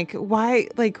that. I'm like, why?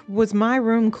 Like, was my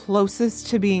room closest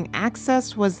to being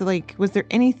accessed? Was there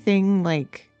anything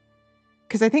like?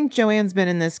 Because I think Joanne's been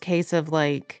in this case of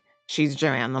like, she's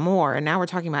Joanne Lamore, and now we're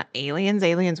talking about aliens.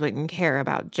 Aliens wouldn't care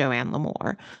about Joanne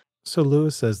Lamore. So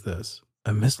Lewis says this,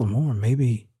 Miss Lamore,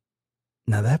 maybe,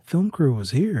 now that film crew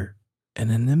was here, and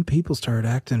then them people started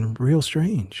acting real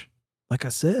strange. Like I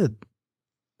said,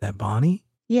 that Bonnie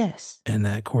Yes. and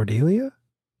that Cordelia,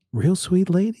 real sweet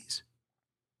ladies,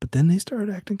 but then they started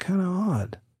acting kind of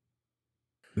odd.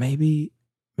 Maybe,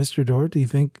 Mr. Dorrit, do you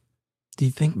think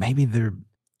maybe they're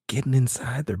getting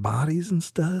inside their bodies and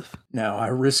stuff? Now, I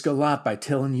risk a lot by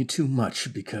telling you too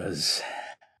much because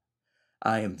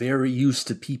I am very used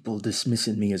to people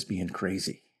dismissing me as being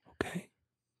crazy. Okay.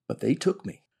 But they took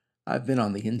me. I've been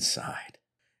on the inside,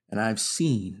 and I've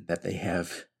seen that they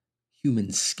have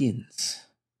human skins.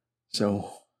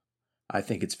 So I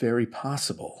think it's very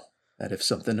possible that if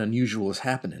something unusual is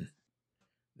happening,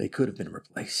 they could have been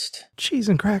replaced. Cheese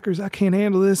and crackers, I can't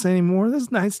handle this anymore.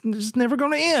 This night's just never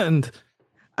going to end.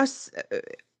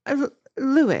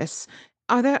 Lewis,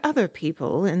 are there other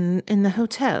people in the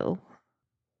hotel?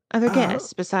 Other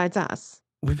guests besides us?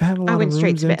 We've had a lot went of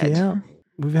straight rooms to empty bed. out.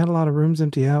 We've had a lot of rooms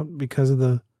empty out because of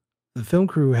the film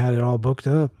crew had it all booked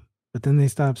up, but then they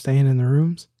stopped staying in the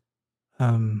rooms.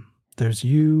 There's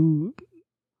you,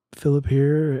 Philip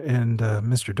here, and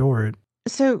Mr. Dorrit.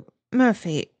 So,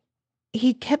 Murphy,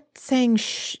 he kept saying,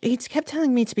 he kept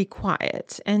telling me to be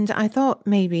quiet, and I thought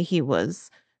maybe he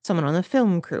was someone on the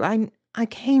film crew. I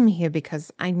came here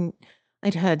because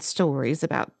I'd heard stories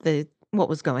about what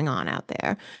was going on out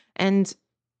there, and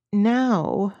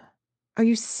now, are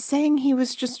you saying he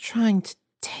was just trying to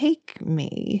take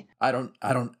me? I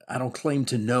don't claim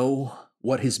to know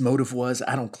what his motive was.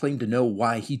 I don't claim to know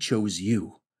why he chose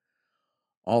you.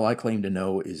 All I claim to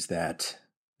know is that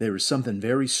there is something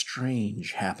very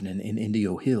strange happening in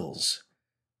Indio Hills,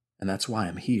 and that's why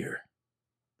I'm here.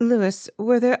 Lewis,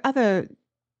 were there other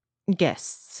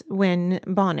guests when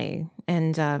Bonnie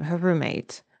and her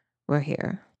roommate were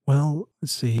here? Well,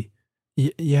 let's see.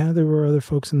 Yeah, there were other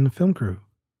folks in the film crew.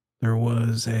 There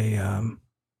was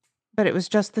But it was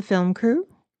just the film crew?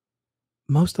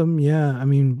 most of them, yeah. I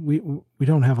mean, we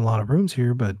don't have a lot of rooms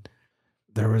here, but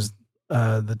there was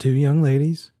the two young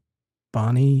ladies,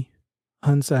 Bonnie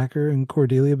Hunsacker and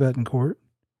Cordelia Betancourt,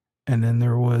 and then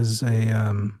there was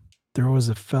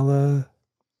a fella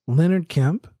Leonard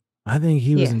Kemp. I think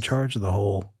he was in Yes. charge of the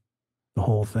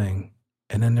whole thing.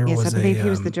 And then there Yes, I was believe he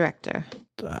was the director.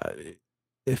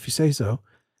 if you say so.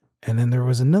 And then there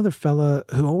was another fella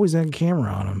who always had a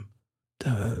camera on him.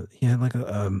 He had like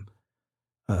a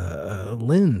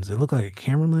lens. It looked like a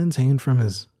camera lens hanging from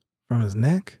his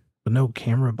neck, but no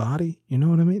camera body. You know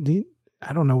what I mean?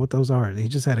 I don't know what those are. He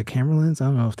just had a camera lens. I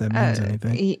don't know if that means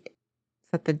anything. Is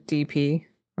that the DP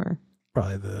or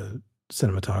Probably the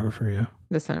cinematographer, yeah.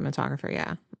 the cinematographer?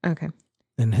 Yeah. Okay.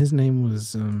 And his name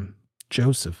was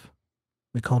Joseph.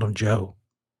 We called him Joe.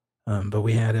 But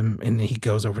we had him, and he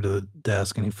goes over to the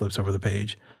desk and he flips over the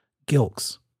page.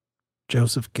 Gilks.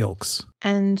 Joseph Gilks.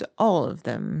 And all of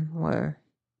them were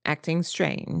acting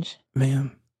strange.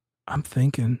 Man, I'm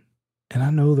thinking, and I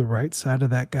know the right side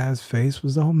of that guy's face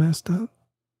was all messed up,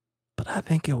 but I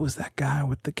think it was that guy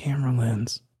with the camera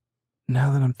lens.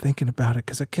 Now that I'm thinking about it,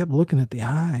 because I kept looking at the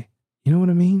eye. You know what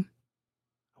I mean?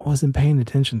 I wasn't paying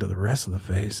attention to the rest of the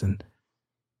face, and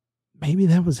maybe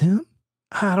that was him?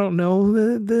 I don't know.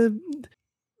 The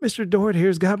Mr. Dorrit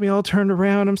here's got me all turned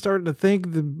around. I'm starting to think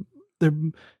they're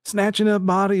snatching up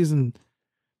bodies and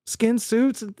skin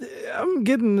suits. I'm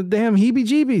getting the damn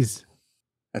heebie-jeebies.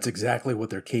 That's exactly what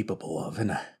they're capable of.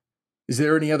 And is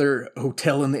there any other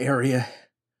hotel in the area?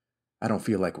 I don't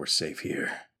feel like we're safe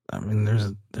here. I mean,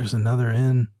 there's another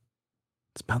inn.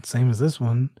 It's about the same as this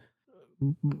one.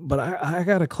 But I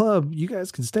got a club. You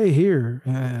guys can stay here.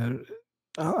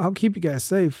 I'll keep you guys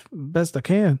safe best I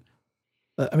can.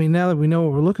 I mean, now that we know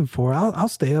what we're looking for, I'll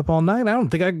stay up all night. I don't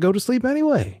think I could go to sleep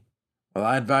anyway. Well,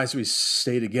 I advise we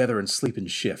stay together and sleep in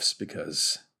shifts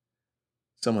because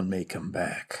someone may come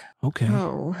back. Okay.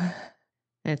 Oh,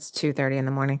 it's 2:30 in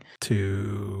the morning.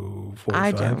 2:45.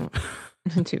 I don't.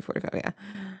 2:45. Yeah.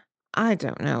 I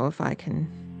don't know if I can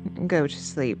go to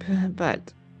sleep,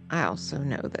 but I also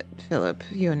know that Philip,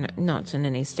 you're not in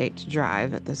any state to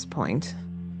drive at this point.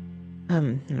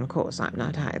 And of course, I'm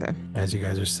not either. As you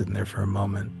guys are sitting there for a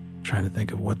moment, trying to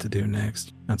think of what to do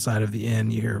next, outside of the inn,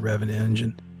 you hear a revving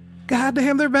engine. God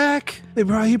damn, they're back! He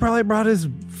probably brought his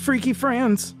freaky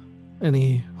friends. And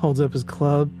he holds up his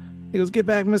club. He goes, "Get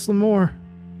back, Miss Lamore.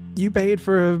 You paid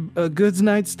for a goods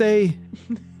night stay.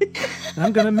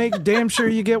 I'm gonna make damn sure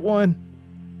you get one."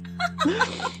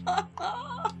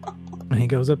 And he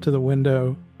goes up to the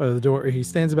window or the door. He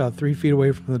stands about 3 feet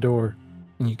away from the door.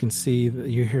 And you can see that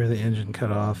you hear the engine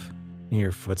cut off. And you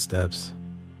hear footsteps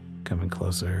coming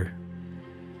closer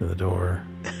to the door.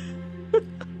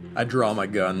 I draw my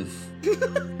gun.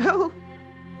 Oh.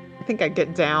 I think I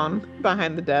get down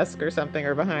behind the desk or something,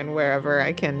 or behind wherever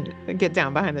I can get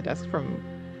down behind the desk from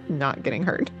not getting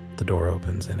hurt. The door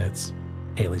opens and it's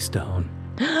Haley Stone.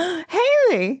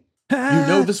 Haley! You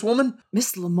know this woman?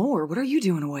 Miss Lamore, what are you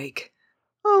doing awake?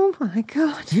 Oh my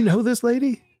God. You know this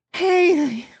lady?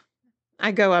 Haley!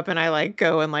 I go up and I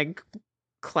go and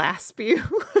clasp you.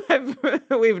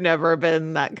 We've never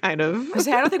been that kind of... I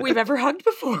don't think we've ever hugged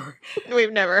before.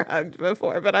 We've never hugged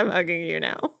before, but I'm hugging you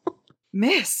now.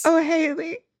 Miss. Oh,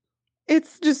 Haley.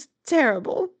 It's just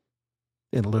terrible.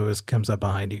 And Lewis comes up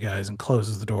behind you guys and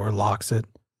closes the door, locks it.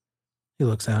 He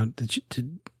looks out. Did you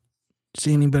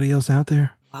see anybody else out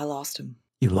there? I lost him.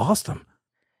 You lost him?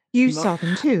 You saw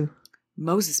them too.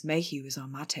 Moses Mayhew is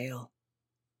on my tail.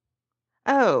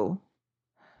 Oh.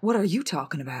 What are you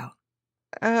talking about?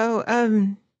 Oh,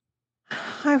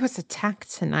 I was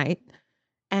attacked tonight,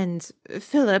 and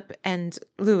Philip and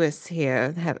Lewis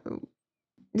here have...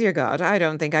 Dear God, I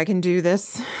don't think I can do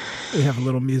this. We have a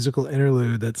little musical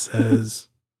interlude that says,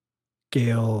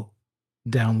 Gail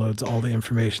downloads all the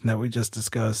information that we just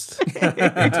discussed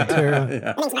into Tara.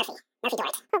 Yeah. My name's Murphy. Murphy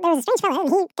Dorrit. Well, there was a strange fellow, and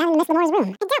he got in Miss Lamore's room.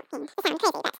 I don't think he sounded crazy,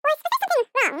 but... Was there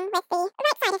something wrong with the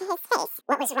right side of his face?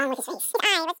 What was wrong with his face? His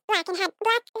eye was black and had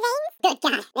black veins? Good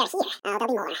God, they're here. Oh, there'll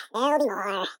be more. There'll be more.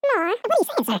 More? What are you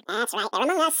saying, sir? That's right, they're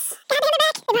among us. God damn, they're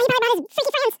back! They probably brought his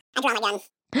freaky friends. I draw my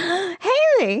gun.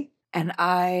 Haley! And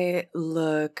I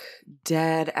look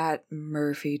dead at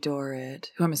Murphy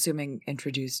Dorrit, who I'm assuming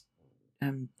introduced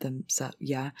themselves.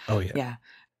 Yeah. Oh, yeah. Yeah.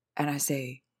 And I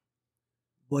say,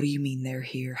 "What do you mean they're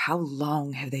here? How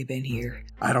long have they been here?"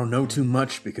 I don't know too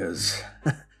much because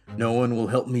no one will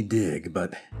help me dig,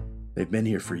 but they've been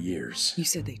here for years. You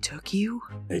said they took you?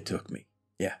 They took me,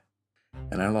 yeah.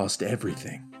 And I lost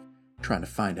everything, trying to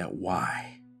find out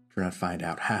why, trying to find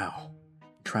out how,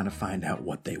 trying to find out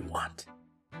what they want.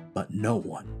 But no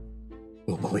one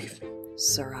will believe me.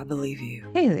 Sir, I believe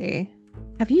you. Haley,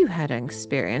 have you had an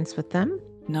experience with them?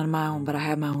 None of my own, but I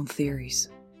have my own theories.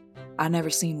 I've never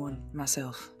seen one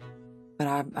myself, but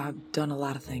I've done a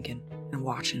lot of thinking and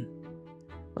watching.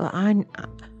 Well,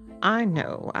 I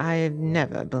know I've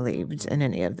never believed in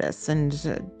any of this and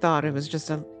thought it was just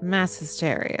a mass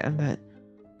hysteria, but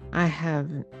I have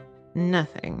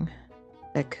nothing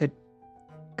that could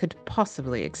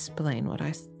possibly explain what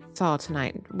I saw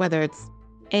tonight, whether it's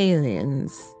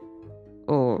aliens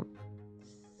or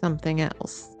something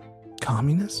else.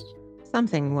 Communist?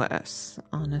 Something worse,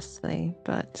 honestly,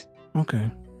 but...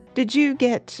 Okay. Did you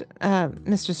get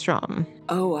Mr. Strom?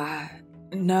 Oh,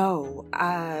 no.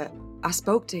 I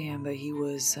spoke to him, but he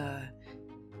was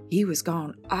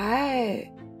gone.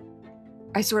 I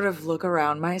sort of look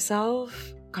around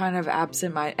myself, kind of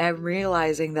absent-minded,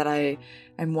 realizing that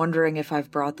I'm wondering if I've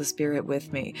brought the spirit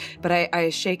with me. But I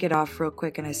shake it off real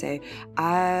quick and I say,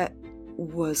 I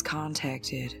was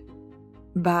contacted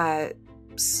by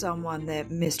someone that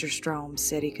Mr. Strom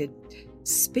said he could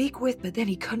speak with, but then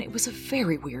he couldn't. It was a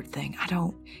very weird thing.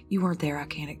 You weren't there. I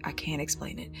can't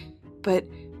explain it. But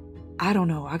I don't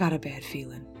know. I got a bad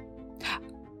feeling.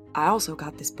 I also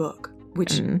got this book,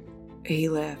 which he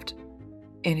left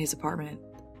in his apartment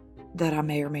that I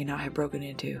may or may not have broken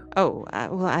into. Oh,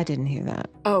 well, I didn't hear that.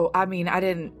 Oh, I mean, I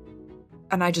didn't.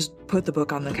 And I just put the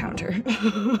book on the counter.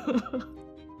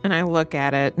 And I look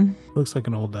at it. Looks like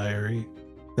an old diary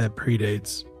that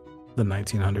predates the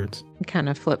 1900s. Kind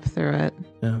of flip through it.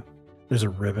 Yeah. There's a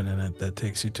ribbon in it that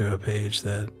takes you to a page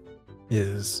that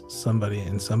is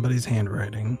somebody's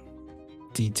handwriting,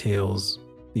 details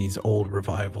these old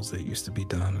revivals that used to be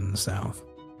done in the South,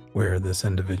 where this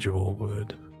individual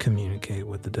would communicate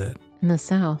with the dead. In the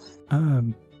South?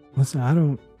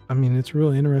 Listen, it's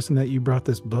really interesting that you brought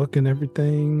this book and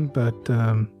everything, but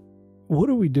what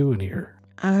are we doing here?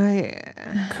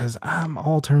 Because I'm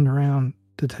all turned around,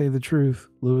 to tell you the truth,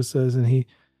 Lewis says, and he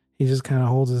just kind of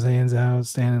holds his hands out,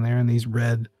 standing there in these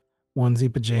red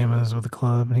onesie pajamas with a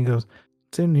club, and he goes,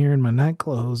 sitting here in my night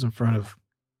clothes in front of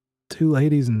two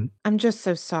ladies, and I'm just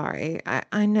so sorry.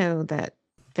 I know that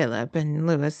Philip and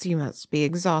Lewis, you must be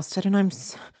exhausted, and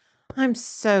I'm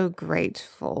so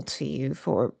grateful to you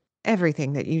for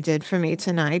everything that you did for me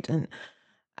tonight, and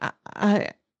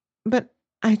but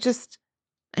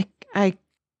I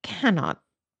cannot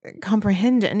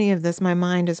comprehend any of this. My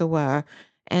mind is aware,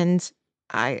 and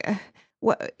why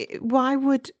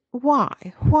would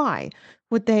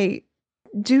they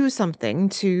do something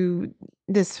to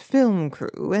this film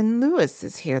crew? And Lewis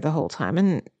is here the whole time,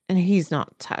 and he's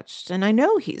not touched, and I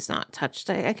know he's not touched.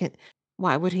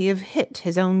 Why would he have hit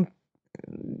his own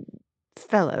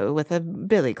fellow with a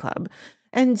billy club?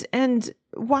 And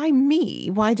why me?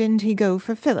 Why didn't he go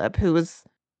for Philip, who was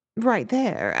right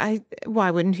there?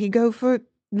 Why wouldn't he go for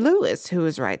Lewis, who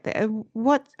was right there?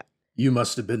 What? You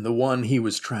must have been the one he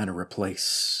was trying to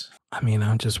replace.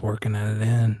 I'm just working at it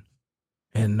in.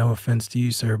 And no offense to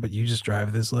you, sir, but you just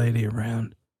drive this lady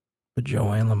around. But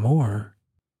Joanne Lamore,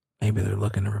 maybe they're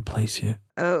looking to replace you.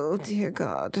 Oh, dear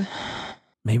God.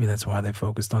 Maybe that's why they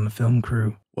focused on the film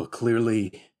crew. Well,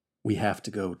 clearly, we have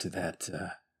to go to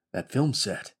that film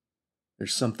set.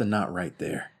 There's something not right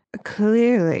there.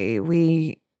 Clearly,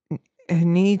 we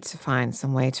need to find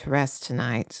some way to rest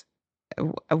tonight.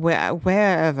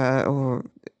 Wherever or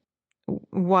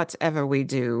whatever we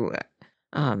do,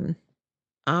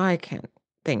 I can't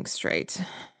think straight.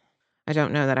 I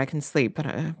don't know that I can sleep, but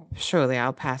surely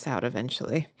I'll pass out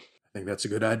eventually. I think that's a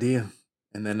good idea.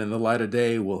 And then in the light of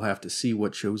day, we'll have to see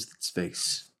what shows its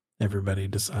face. Everybody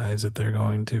decides that they're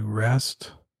going to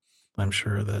rest. I'm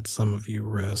sure that some of you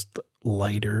rest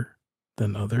lighter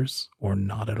than others, or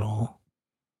not at all.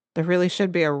 There really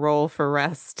should be a roll for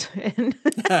rest in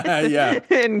Yeah.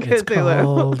 in It's Cthulhu.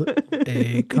 called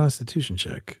a constitution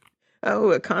check.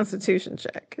 Oh, a constitution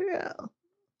check. Yeah.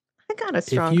 I got a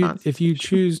strong constitution. If you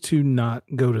choose to not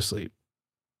go to sleep,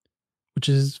 which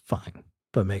is fine,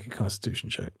 but make a constitution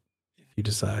check. If you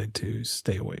decide to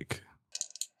stay awake.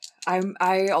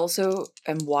 I also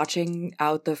am watching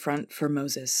out the front for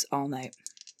Moses all night.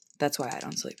 That's why I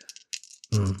don't sleep.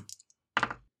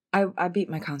 I beat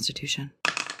my constitution.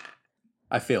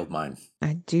 I failed mine.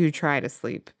 I do try to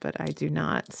sleep, but I do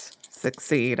not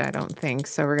succeed, I don't think.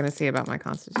 So we're going to see about my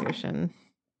constitution.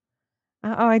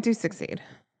 Oh, I do succeed.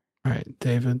 All right,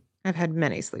 David. I've had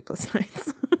many sleepless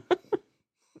nights.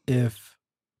 If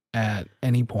at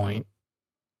any point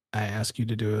I ask you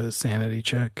to do a sanity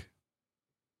check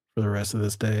for the rest of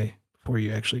this day before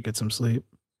you actually get some sleep,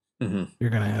 you're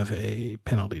going to have a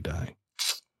penalty die.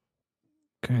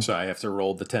 Okay. So I have to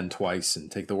roll the 10 twice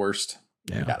and take the worst?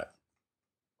 Yeah. Got it.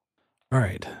 All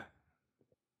right.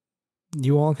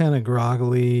 You all kind of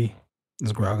groggily,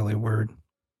 is groggily a word?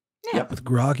 Yep. With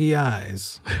groggy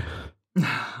eyes,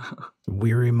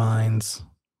 weary minds,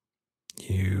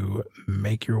 you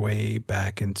make your way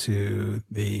back into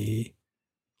the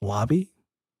lobby,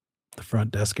 the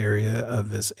front desk area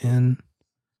of this inn.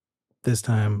 This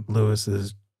time, Lewis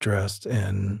is dressed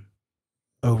in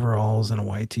overalls and a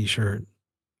white t-shirt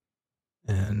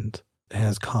and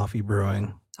has coffee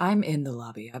brewing. I'm in the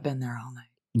lobby. I've been there all night.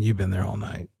 You've been there all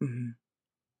night. Mm-hmm.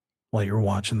 While you're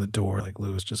watching the door, like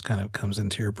Lewis just kind of comes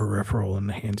into your peripheral and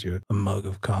hands you a mug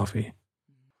of coffee.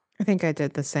 I think I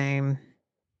did the same.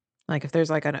 Like if there's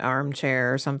like an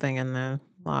armchair or something in the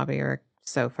lobby or a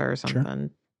sofa or something,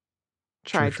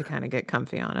 tried to kind of get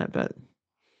comfy on it, but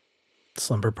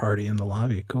slumber party in the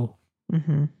lobby. Cool.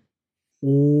 Mm-hmm.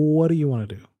 What do you want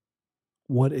to do?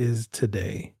 What is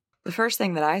today? The first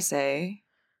thing that I say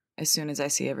as soon as I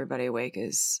see everybody awake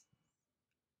is,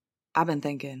 I've been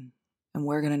thinking, and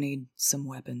we're going to need some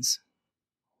weapons.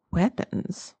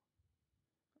 Weapons?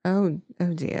 Oh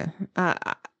dear.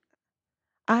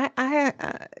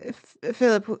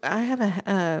 Philip, we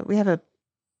have a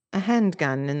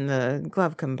handgun in the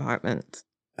glove compartment.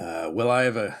 Well, I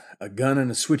have a gun and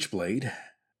a switchblade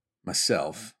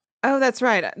myself. Oh, that's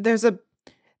right. There's a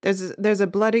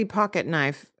bloody pocket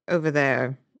knife over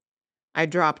there. I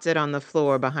dropped it on the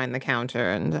floor behind the counter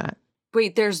and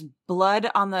Wait, there's blood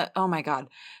on the... Oh my God.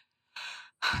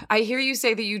 I hear you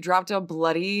say that you dropped a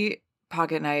bloody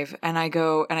pocket knife and I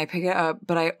go and I pick it up,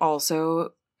 but I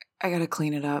gotta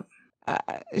clean it up.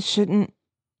 Shouldn't...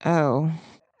 Oh.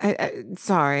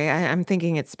 Sorry, I'm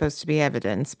thinking it's supposed to be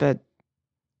evidence, but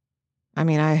I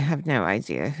mean, I have no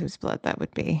idea whose blood that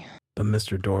would be. But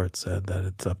Mr. Dorrit said that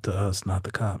it's up to us, not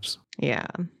the cops. Yeah.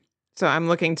 So I'm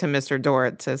looking to Mr.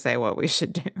 Dorrit to say what we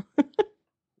should do.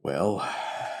 Well,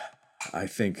 I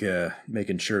think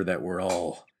making sure that we're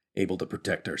all able to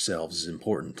protect ourselves is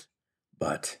important.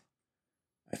 But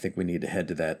I think we need to head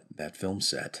to that film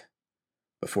set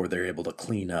before they're able to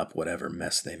clean up whatever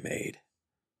mess they made.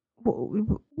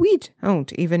 We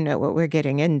don't even know what we're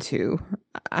getting into.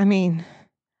 I mean,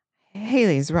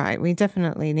 Haley's right. We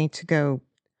definitely need to go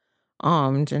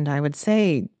armed, and I would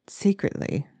say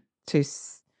secretly, to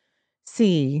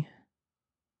see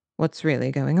what's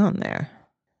really going on there.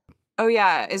 Oh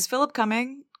yeah, is Philip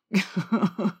coming?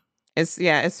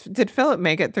 Did Philip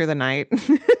make it through the night?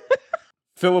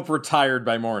 Philip retired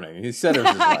by morning. He said it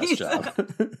was his last job.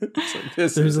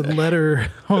 There's a letter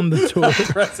on the door.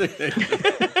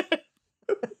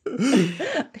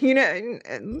 You know,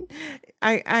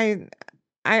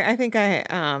 I think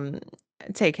I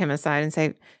take him aside and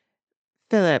say,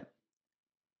 Philip,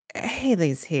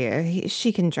 Haley's here.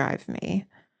 She can drive me.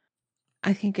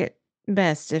 I think it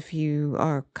best if you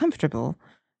are comfortable,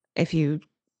 if you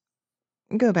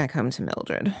go back home to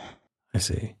Mildred. I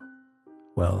see.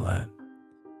 Well,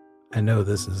 I know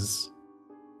this is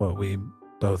what we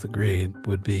both agreed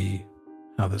would be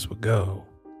how this would go,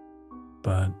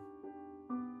 but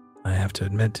I have to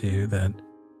admit to you that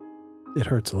it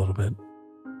hurts a little bit.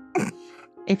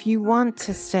 If you want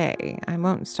to stay, I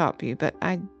won't stop you, but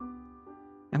I'm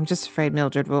just afraid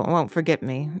Mildred won't forgive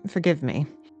me.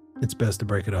 It's best to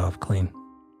break it off clean.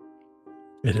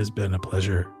 It has been a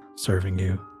pleasure serving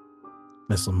you,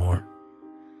 Miss Lamore.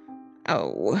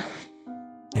 Oh.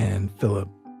 And Philip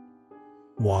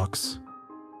walks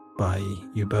by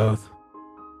you both,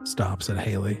 stops at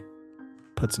Haley,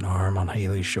 puts an arm on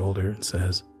Haley's shoulder and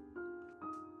says,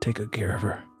 "Take good care of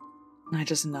her." I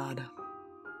just nod.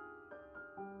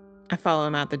 I follow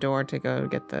him out the door to go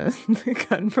get the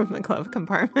gun from the glove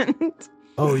compartment.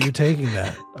 Oh, you're taking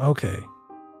that. Okay.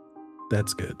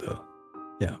 That's good, though.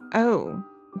 Yeah. Oh,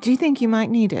 do you think you might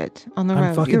need it on the road?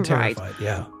 I'm fucking You're terrified. right.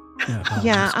 Yeah.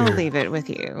 Yeah, I'll leave it with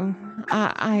you.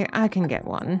 I can get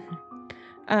one.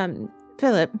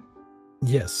 Philip.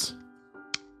 Yes.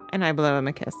 And I blow him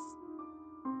a kiss.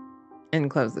 And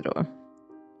close the door.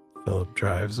 Philip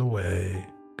drives away.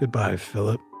 Goodbye,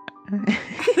 Philip.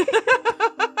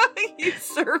 You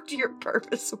served your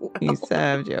purpose well. You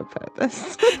served your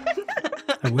purpose.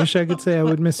 I wish I could say I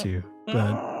would miss you,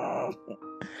 but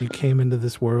you came into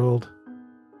this world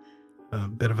a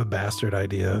bit of a bastard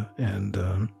idea, and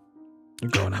you're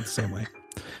going out the same way.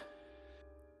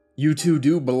 You two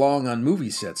do belong on movie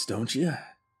sets, don't you?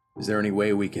 Is there any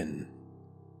way we can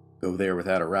go there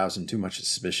without arousing too much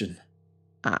suspicion?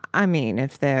 I mean,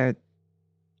 if they're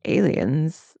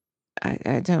aliens,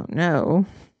 I don't know.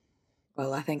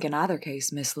 Well, I think in either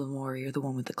case, Miss Lamore, you're the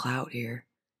one with the clout here.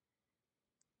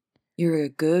 You're a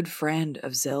good friend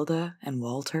of Zelda and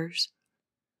Walter's.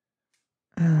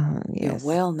 Oh, yes. You're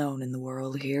well known in the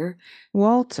world here.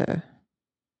 Walter.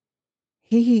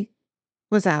 He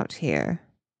was out here.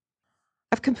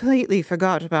 I've completely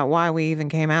forgot about why we even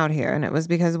came out here, and it was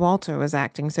because Walter was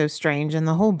acting so strange and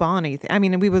the whole Bonnie thing. I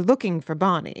mean, we were looking for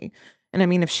Bonnie. And I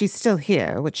mean, if she's still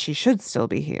here, which she should still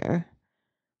be here,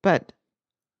 But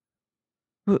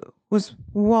was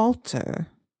Walter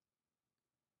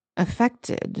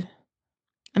affected?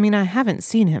 I mean, I haven't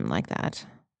seen him like that.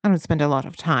 I don't spend a lot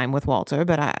of time with Walter,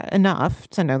 but enough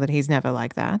to know that he's never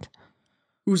like that.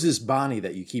 Who's this Bonnie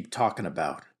that you keep talking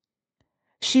about?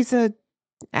 She's a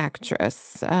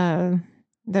actress that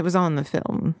was on the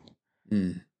film.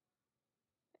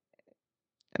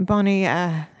 Bonnie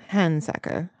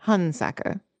Hunsacker.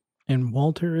 And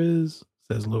Walter is,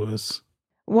 says Lewis.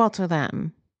 Walter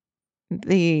Lamb,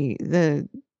 the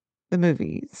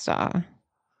movie star.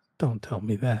 Don't tell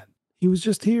me that. He was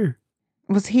just here.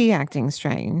 Was he acting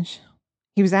strange?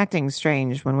 He was acting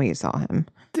strange when we saw him.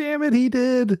 Damn it, he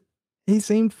did. He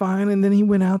seemed fine, and then he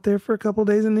went out there for a couple of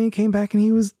days, and then he came back, and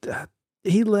he was...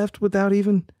 he left without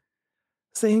even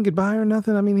saying goodbye or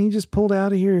nothing. I mean, he just pulled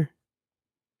out of here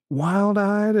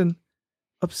wild-eyed and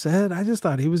upset. I just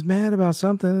thought he was mad about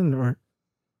something. Or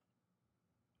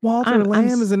Walter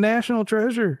Lamb is a national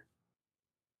treasure.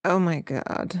 Oh my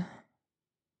God.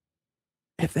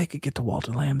 If they could get to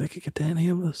Walter Lamb, they could get to any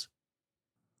of us.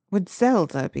 Would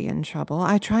Zelda be in trouble?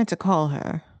 I tried to call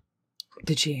her.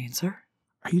 Did she answer?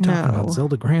 Are you talking about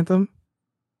Zelda Grantham?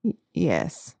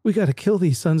 Yes. We got to kill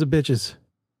these sons of bitches.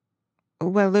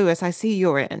 Well, Lewis, I see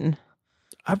you're in.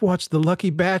 I've watched The Lucky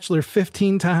Bachelor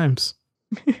 15 times.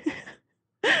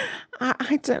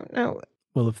 I don't know.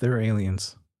 Well, if they're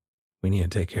aliens, we need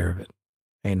to take care of it.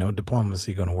 Ain't no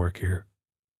diplomacy gonna work here.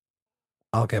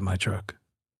 I'll get my truck.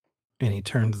 And he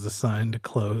turns the sign to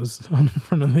close on the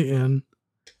front of the inn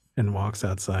and walks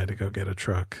outside to go get a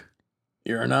truck.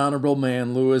 You're an honorable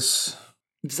man, Lewis.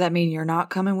 Does that mean you're not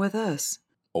coming with us?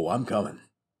 Oh, I'm coming.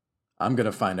 I'm going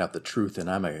to find out the truth, and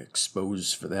I'm going to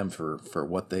expose for them for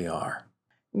what they are.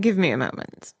 Give me a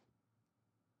moment.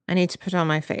 I need to put on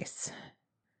my face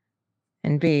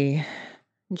and be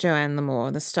Joanne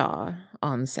Lamore, the star,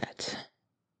 on set.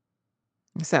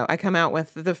 So I come out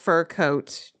with the fur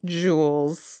coat,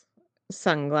 jewels,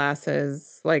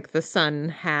 sunglasses, like the sun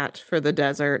hat for the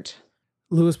desert.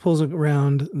 Lewis pulls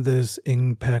around this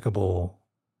impeccably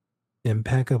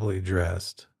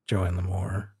dressed Joanne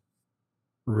Lamore,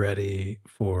 ready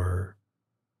for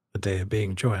the day of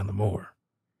being Joanne Lamore.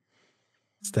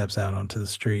 Steps out onto the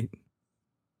street.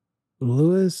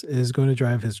 Lewis is going to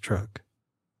drive his truck.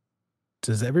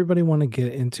 Does everybody want to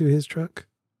get into his truck?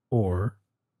 Or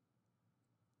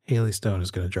Haley Stone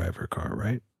is going to drive her car,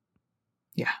 right?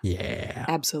 Yeah. Yeah.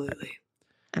 Absolutely.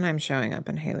 And I'm showing up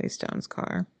in Haley Stone's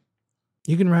car.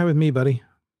 You can ride with me, buddy.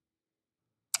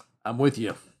 I'm with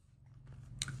you.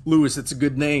 Lewis, it's a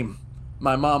good name.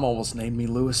 My mom almost named me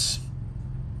Lewis.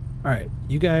 All right.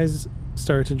 You guys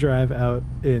start to drive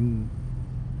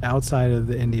outside of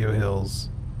the Indio Hills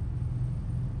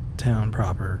town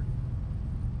proper.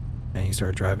 And you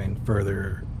start driving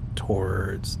further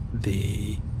towards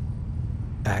the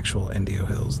actual Indio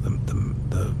Hills,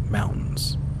 the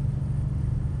mountains.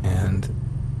 And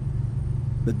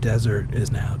the desert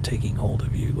is now taking hold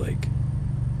of you. Like,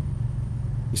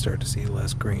 you start to see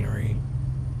less greenery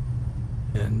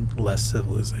and less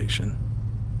civilization.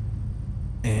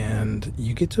 And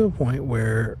you get to a point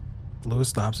where Lewis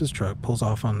stops his truck, pulls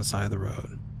off on the side of the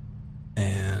road,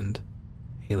 and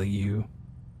Haley, you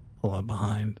pull up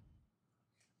behind.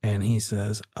 And he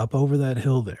says, up over that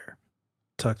hill there,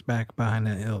 tucked back behind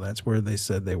that hill, that's where they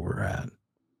said they were at.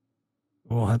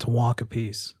 We'll have to walk a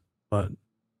piece, but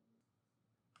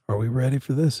are we ready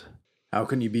for this? How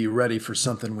can you be ready for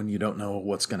something when you don't know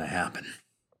what's going to happen?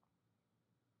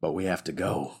 But we have to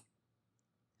go.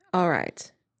 All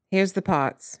right. Here's the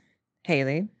parts.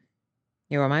 Haley,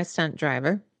 you're my stunt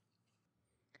driver.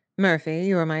 Murphy,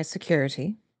 you're my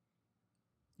security.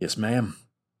 Yes, ma'am.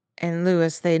 And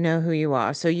Lewis, they know who you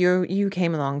are. So you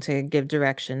came along to give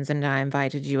directions, and I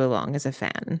invited you along as a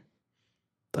fan.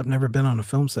 I've never been on a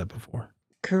film set before.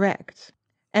 Correct.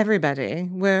 Everybody,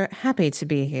 we're happy to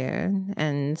be here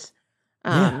and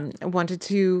wanted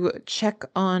to check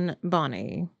on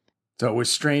Bonnie. It's always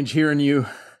strange hearing you.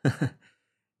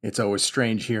 It's always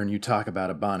strange hearing you talk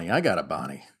about a Bonnie. I got a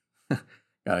Bonnie.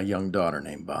 Got a young daughter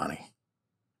named Bonnie.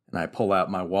 And I pull out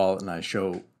my wallet and I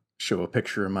show a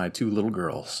picture of my two little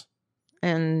girls.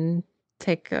 And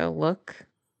take a look.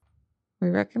 We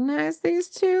recognize these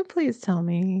two? Please tell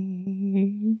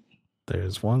me.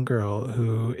 There's one girl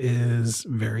who is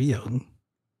very young.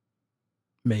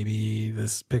 Maybe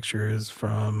this picture is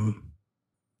from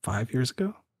 5 years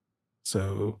ago.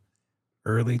 So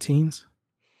early teens.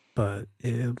 But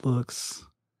it looks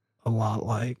a lot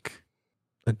like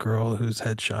the girl whose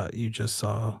headshot you just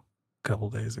saw a couple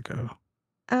days ago.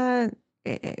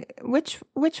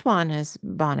 Which one is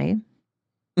Bonnie?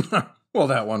 Well,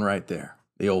 that one right there.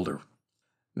 The older.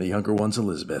 The younger one's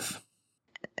Elizabeth.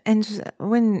 And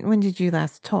when did you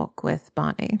last talk with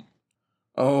Bonnie?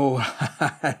 Oh,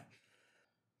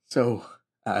 so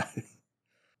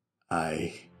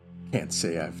I can't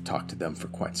say I've talked to them for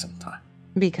quite some time.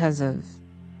 Because of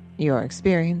your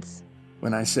experience?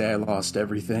 When I say I lost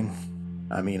everything,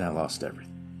 I mean I lost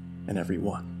everything and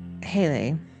everyone.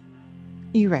 Haley,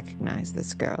 you recognize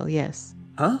this girl, yes?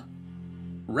 Huh?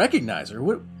 Recognize her?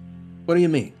 What do you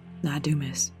mean? I do,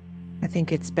 miss. I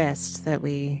think it's best that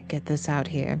we get this out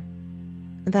here.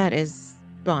 That is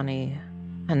Bonnie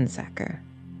Hunsaker,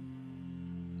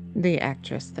 the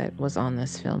actress that was on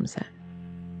this film set.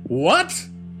 What?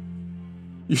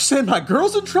 You said my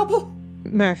girl's in trouble?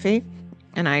 Murphy,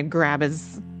 and I grab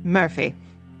his Murphy.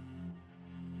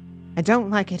 I don't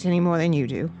like it any more than you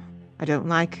do. I don't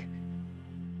like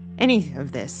any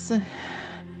of this.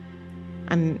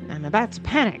 I'm about to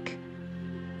panic,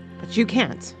 but you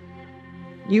can't.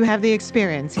 You have the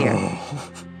experience here.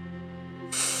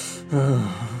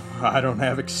 I don't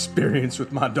have experience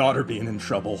with my daughter being in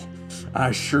trouble.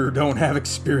 I sure don't have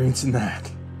experience in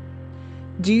that.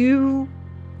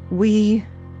 We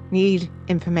need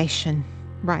information,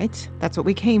 right? That's what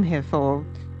we came here for,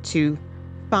 to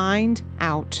find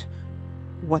out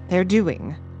what they're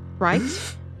doing, right?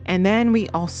 And then we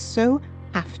also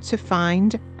have to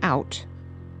find out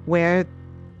where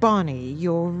Bonnie,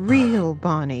 your real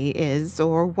Bonnie, is,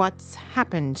 or what's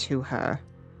happened to her,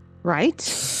 right?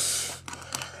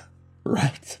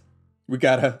 Right. We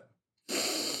gotta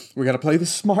play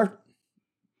this smart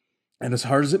and as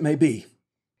hard as it may be.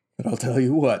 But I'll tell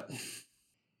you what,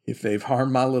 if they've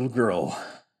harmed my little girl,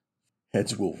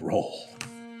 heads will roll.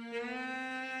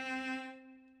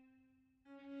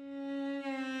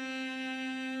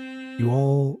 You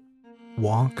all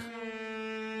walk.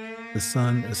 The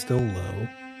sun is still low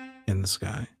in the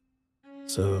sky,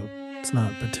 so it's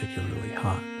not particularly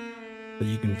hot, but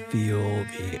you can feel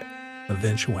the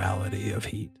eventuality of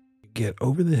heat. You get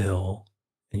over the hill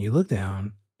and you look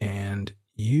down and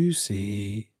you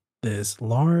see this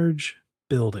large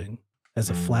building has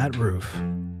a flat roof,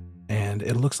 and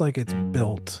it looks like it's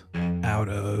built out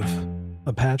of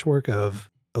a patchwork of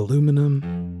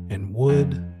aluminum and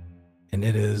wood, and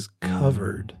it is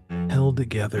covered, held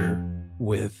together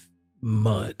with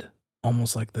mud,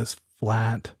 almost like this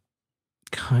flat,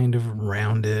 kind of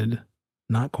rounded,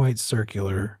 not quite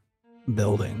circular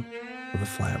building with a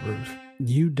flat roof.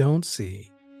 You don't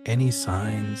see any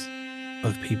signs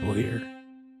of people here.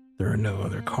 There are no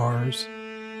other cars.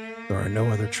 There are no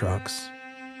other trucks.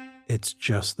 It's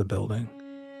just the building,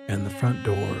 and the front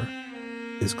door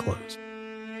is closed.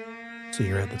 So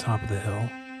you're at the top of the hill.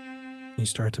 You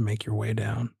start to make your way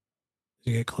down.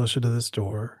 You get closer to this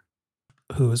door.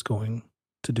 Who is going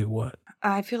to do what?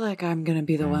 I feel like I'm gonna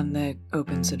be the one that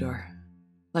opens the door.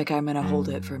 Like I'm gonna hold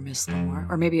it for Miss Lamore.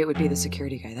 Or maybe it would be the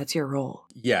security guy. That's your role.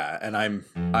 Yeah, and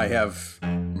I have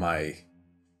my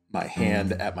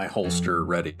hand at my holster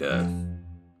ready to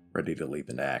leap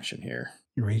into action here.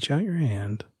 You reach out your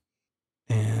hand,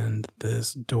 and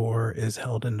this door is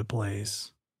held into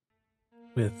place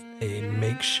with a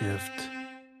makeshift,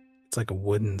 it's like a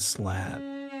wooden slat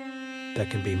that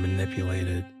can be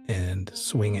manipulated and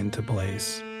swing into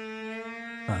place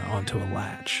onto a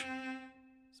latch.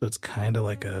 So it's kind of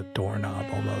like a doorknob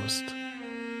almost,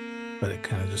 but it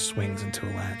kind of just swings into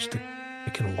a latch.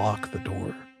 It can lock the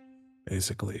door,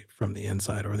 basically, from the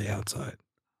inside or the outside.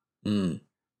 Mm.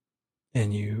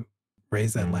 And you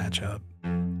raise that latch up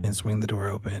and swing the door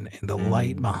open, and the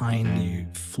light behind you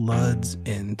floods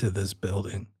into this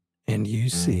building. And you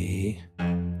see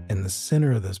in the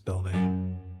center of this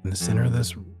building, in the center of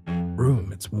this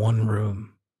room, it's one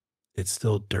room, it's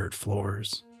still dirt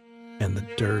floors. And the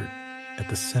dirt at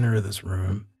the center of this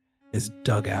room is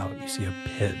dug out. You see a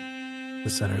pit in the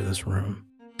center of this room.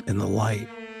 And the light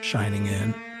shining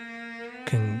in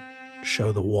can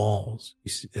show the walls.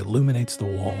 You see, it illuminates the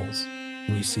walls.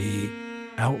 And you see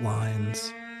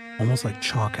outlines, almost like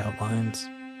chalk outlines,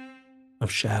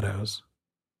 of shadows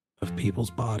of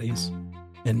people's bodies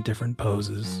in different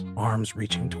poses, arms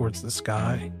reaching towards the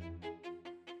sky.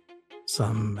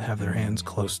 Some have their hands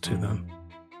close to them.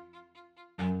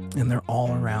 And they're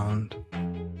all around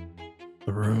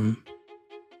the room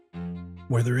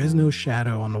where there is no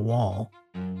shadow on the wall,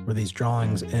 where these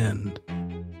drawings end,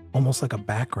 almost like a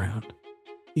background.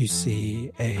 You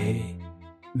see a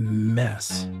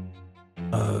mess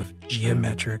of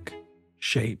geometric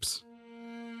shapes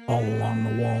all along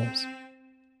the walls,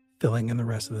 filling in the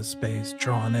rest of the space,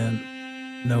 drawn in,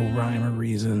 no rhyme or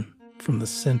reason. From the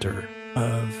center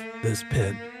of this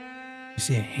pit, you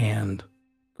see a hand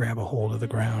grab a hold of the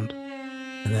ground,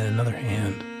 and then another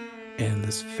hand And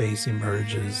this face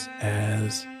emerges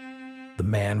as the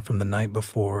man from the night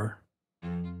before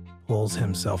pulls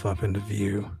himself up into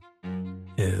view,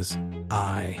 his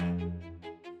eye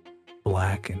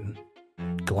black and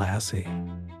glassy,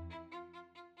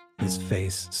 his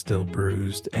face still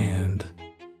bruised and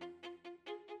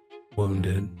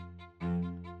wounded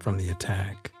from the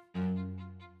attack.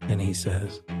 And he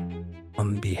says,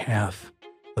 "On behalf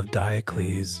of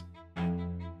Diocles,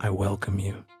 I welcome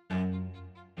you."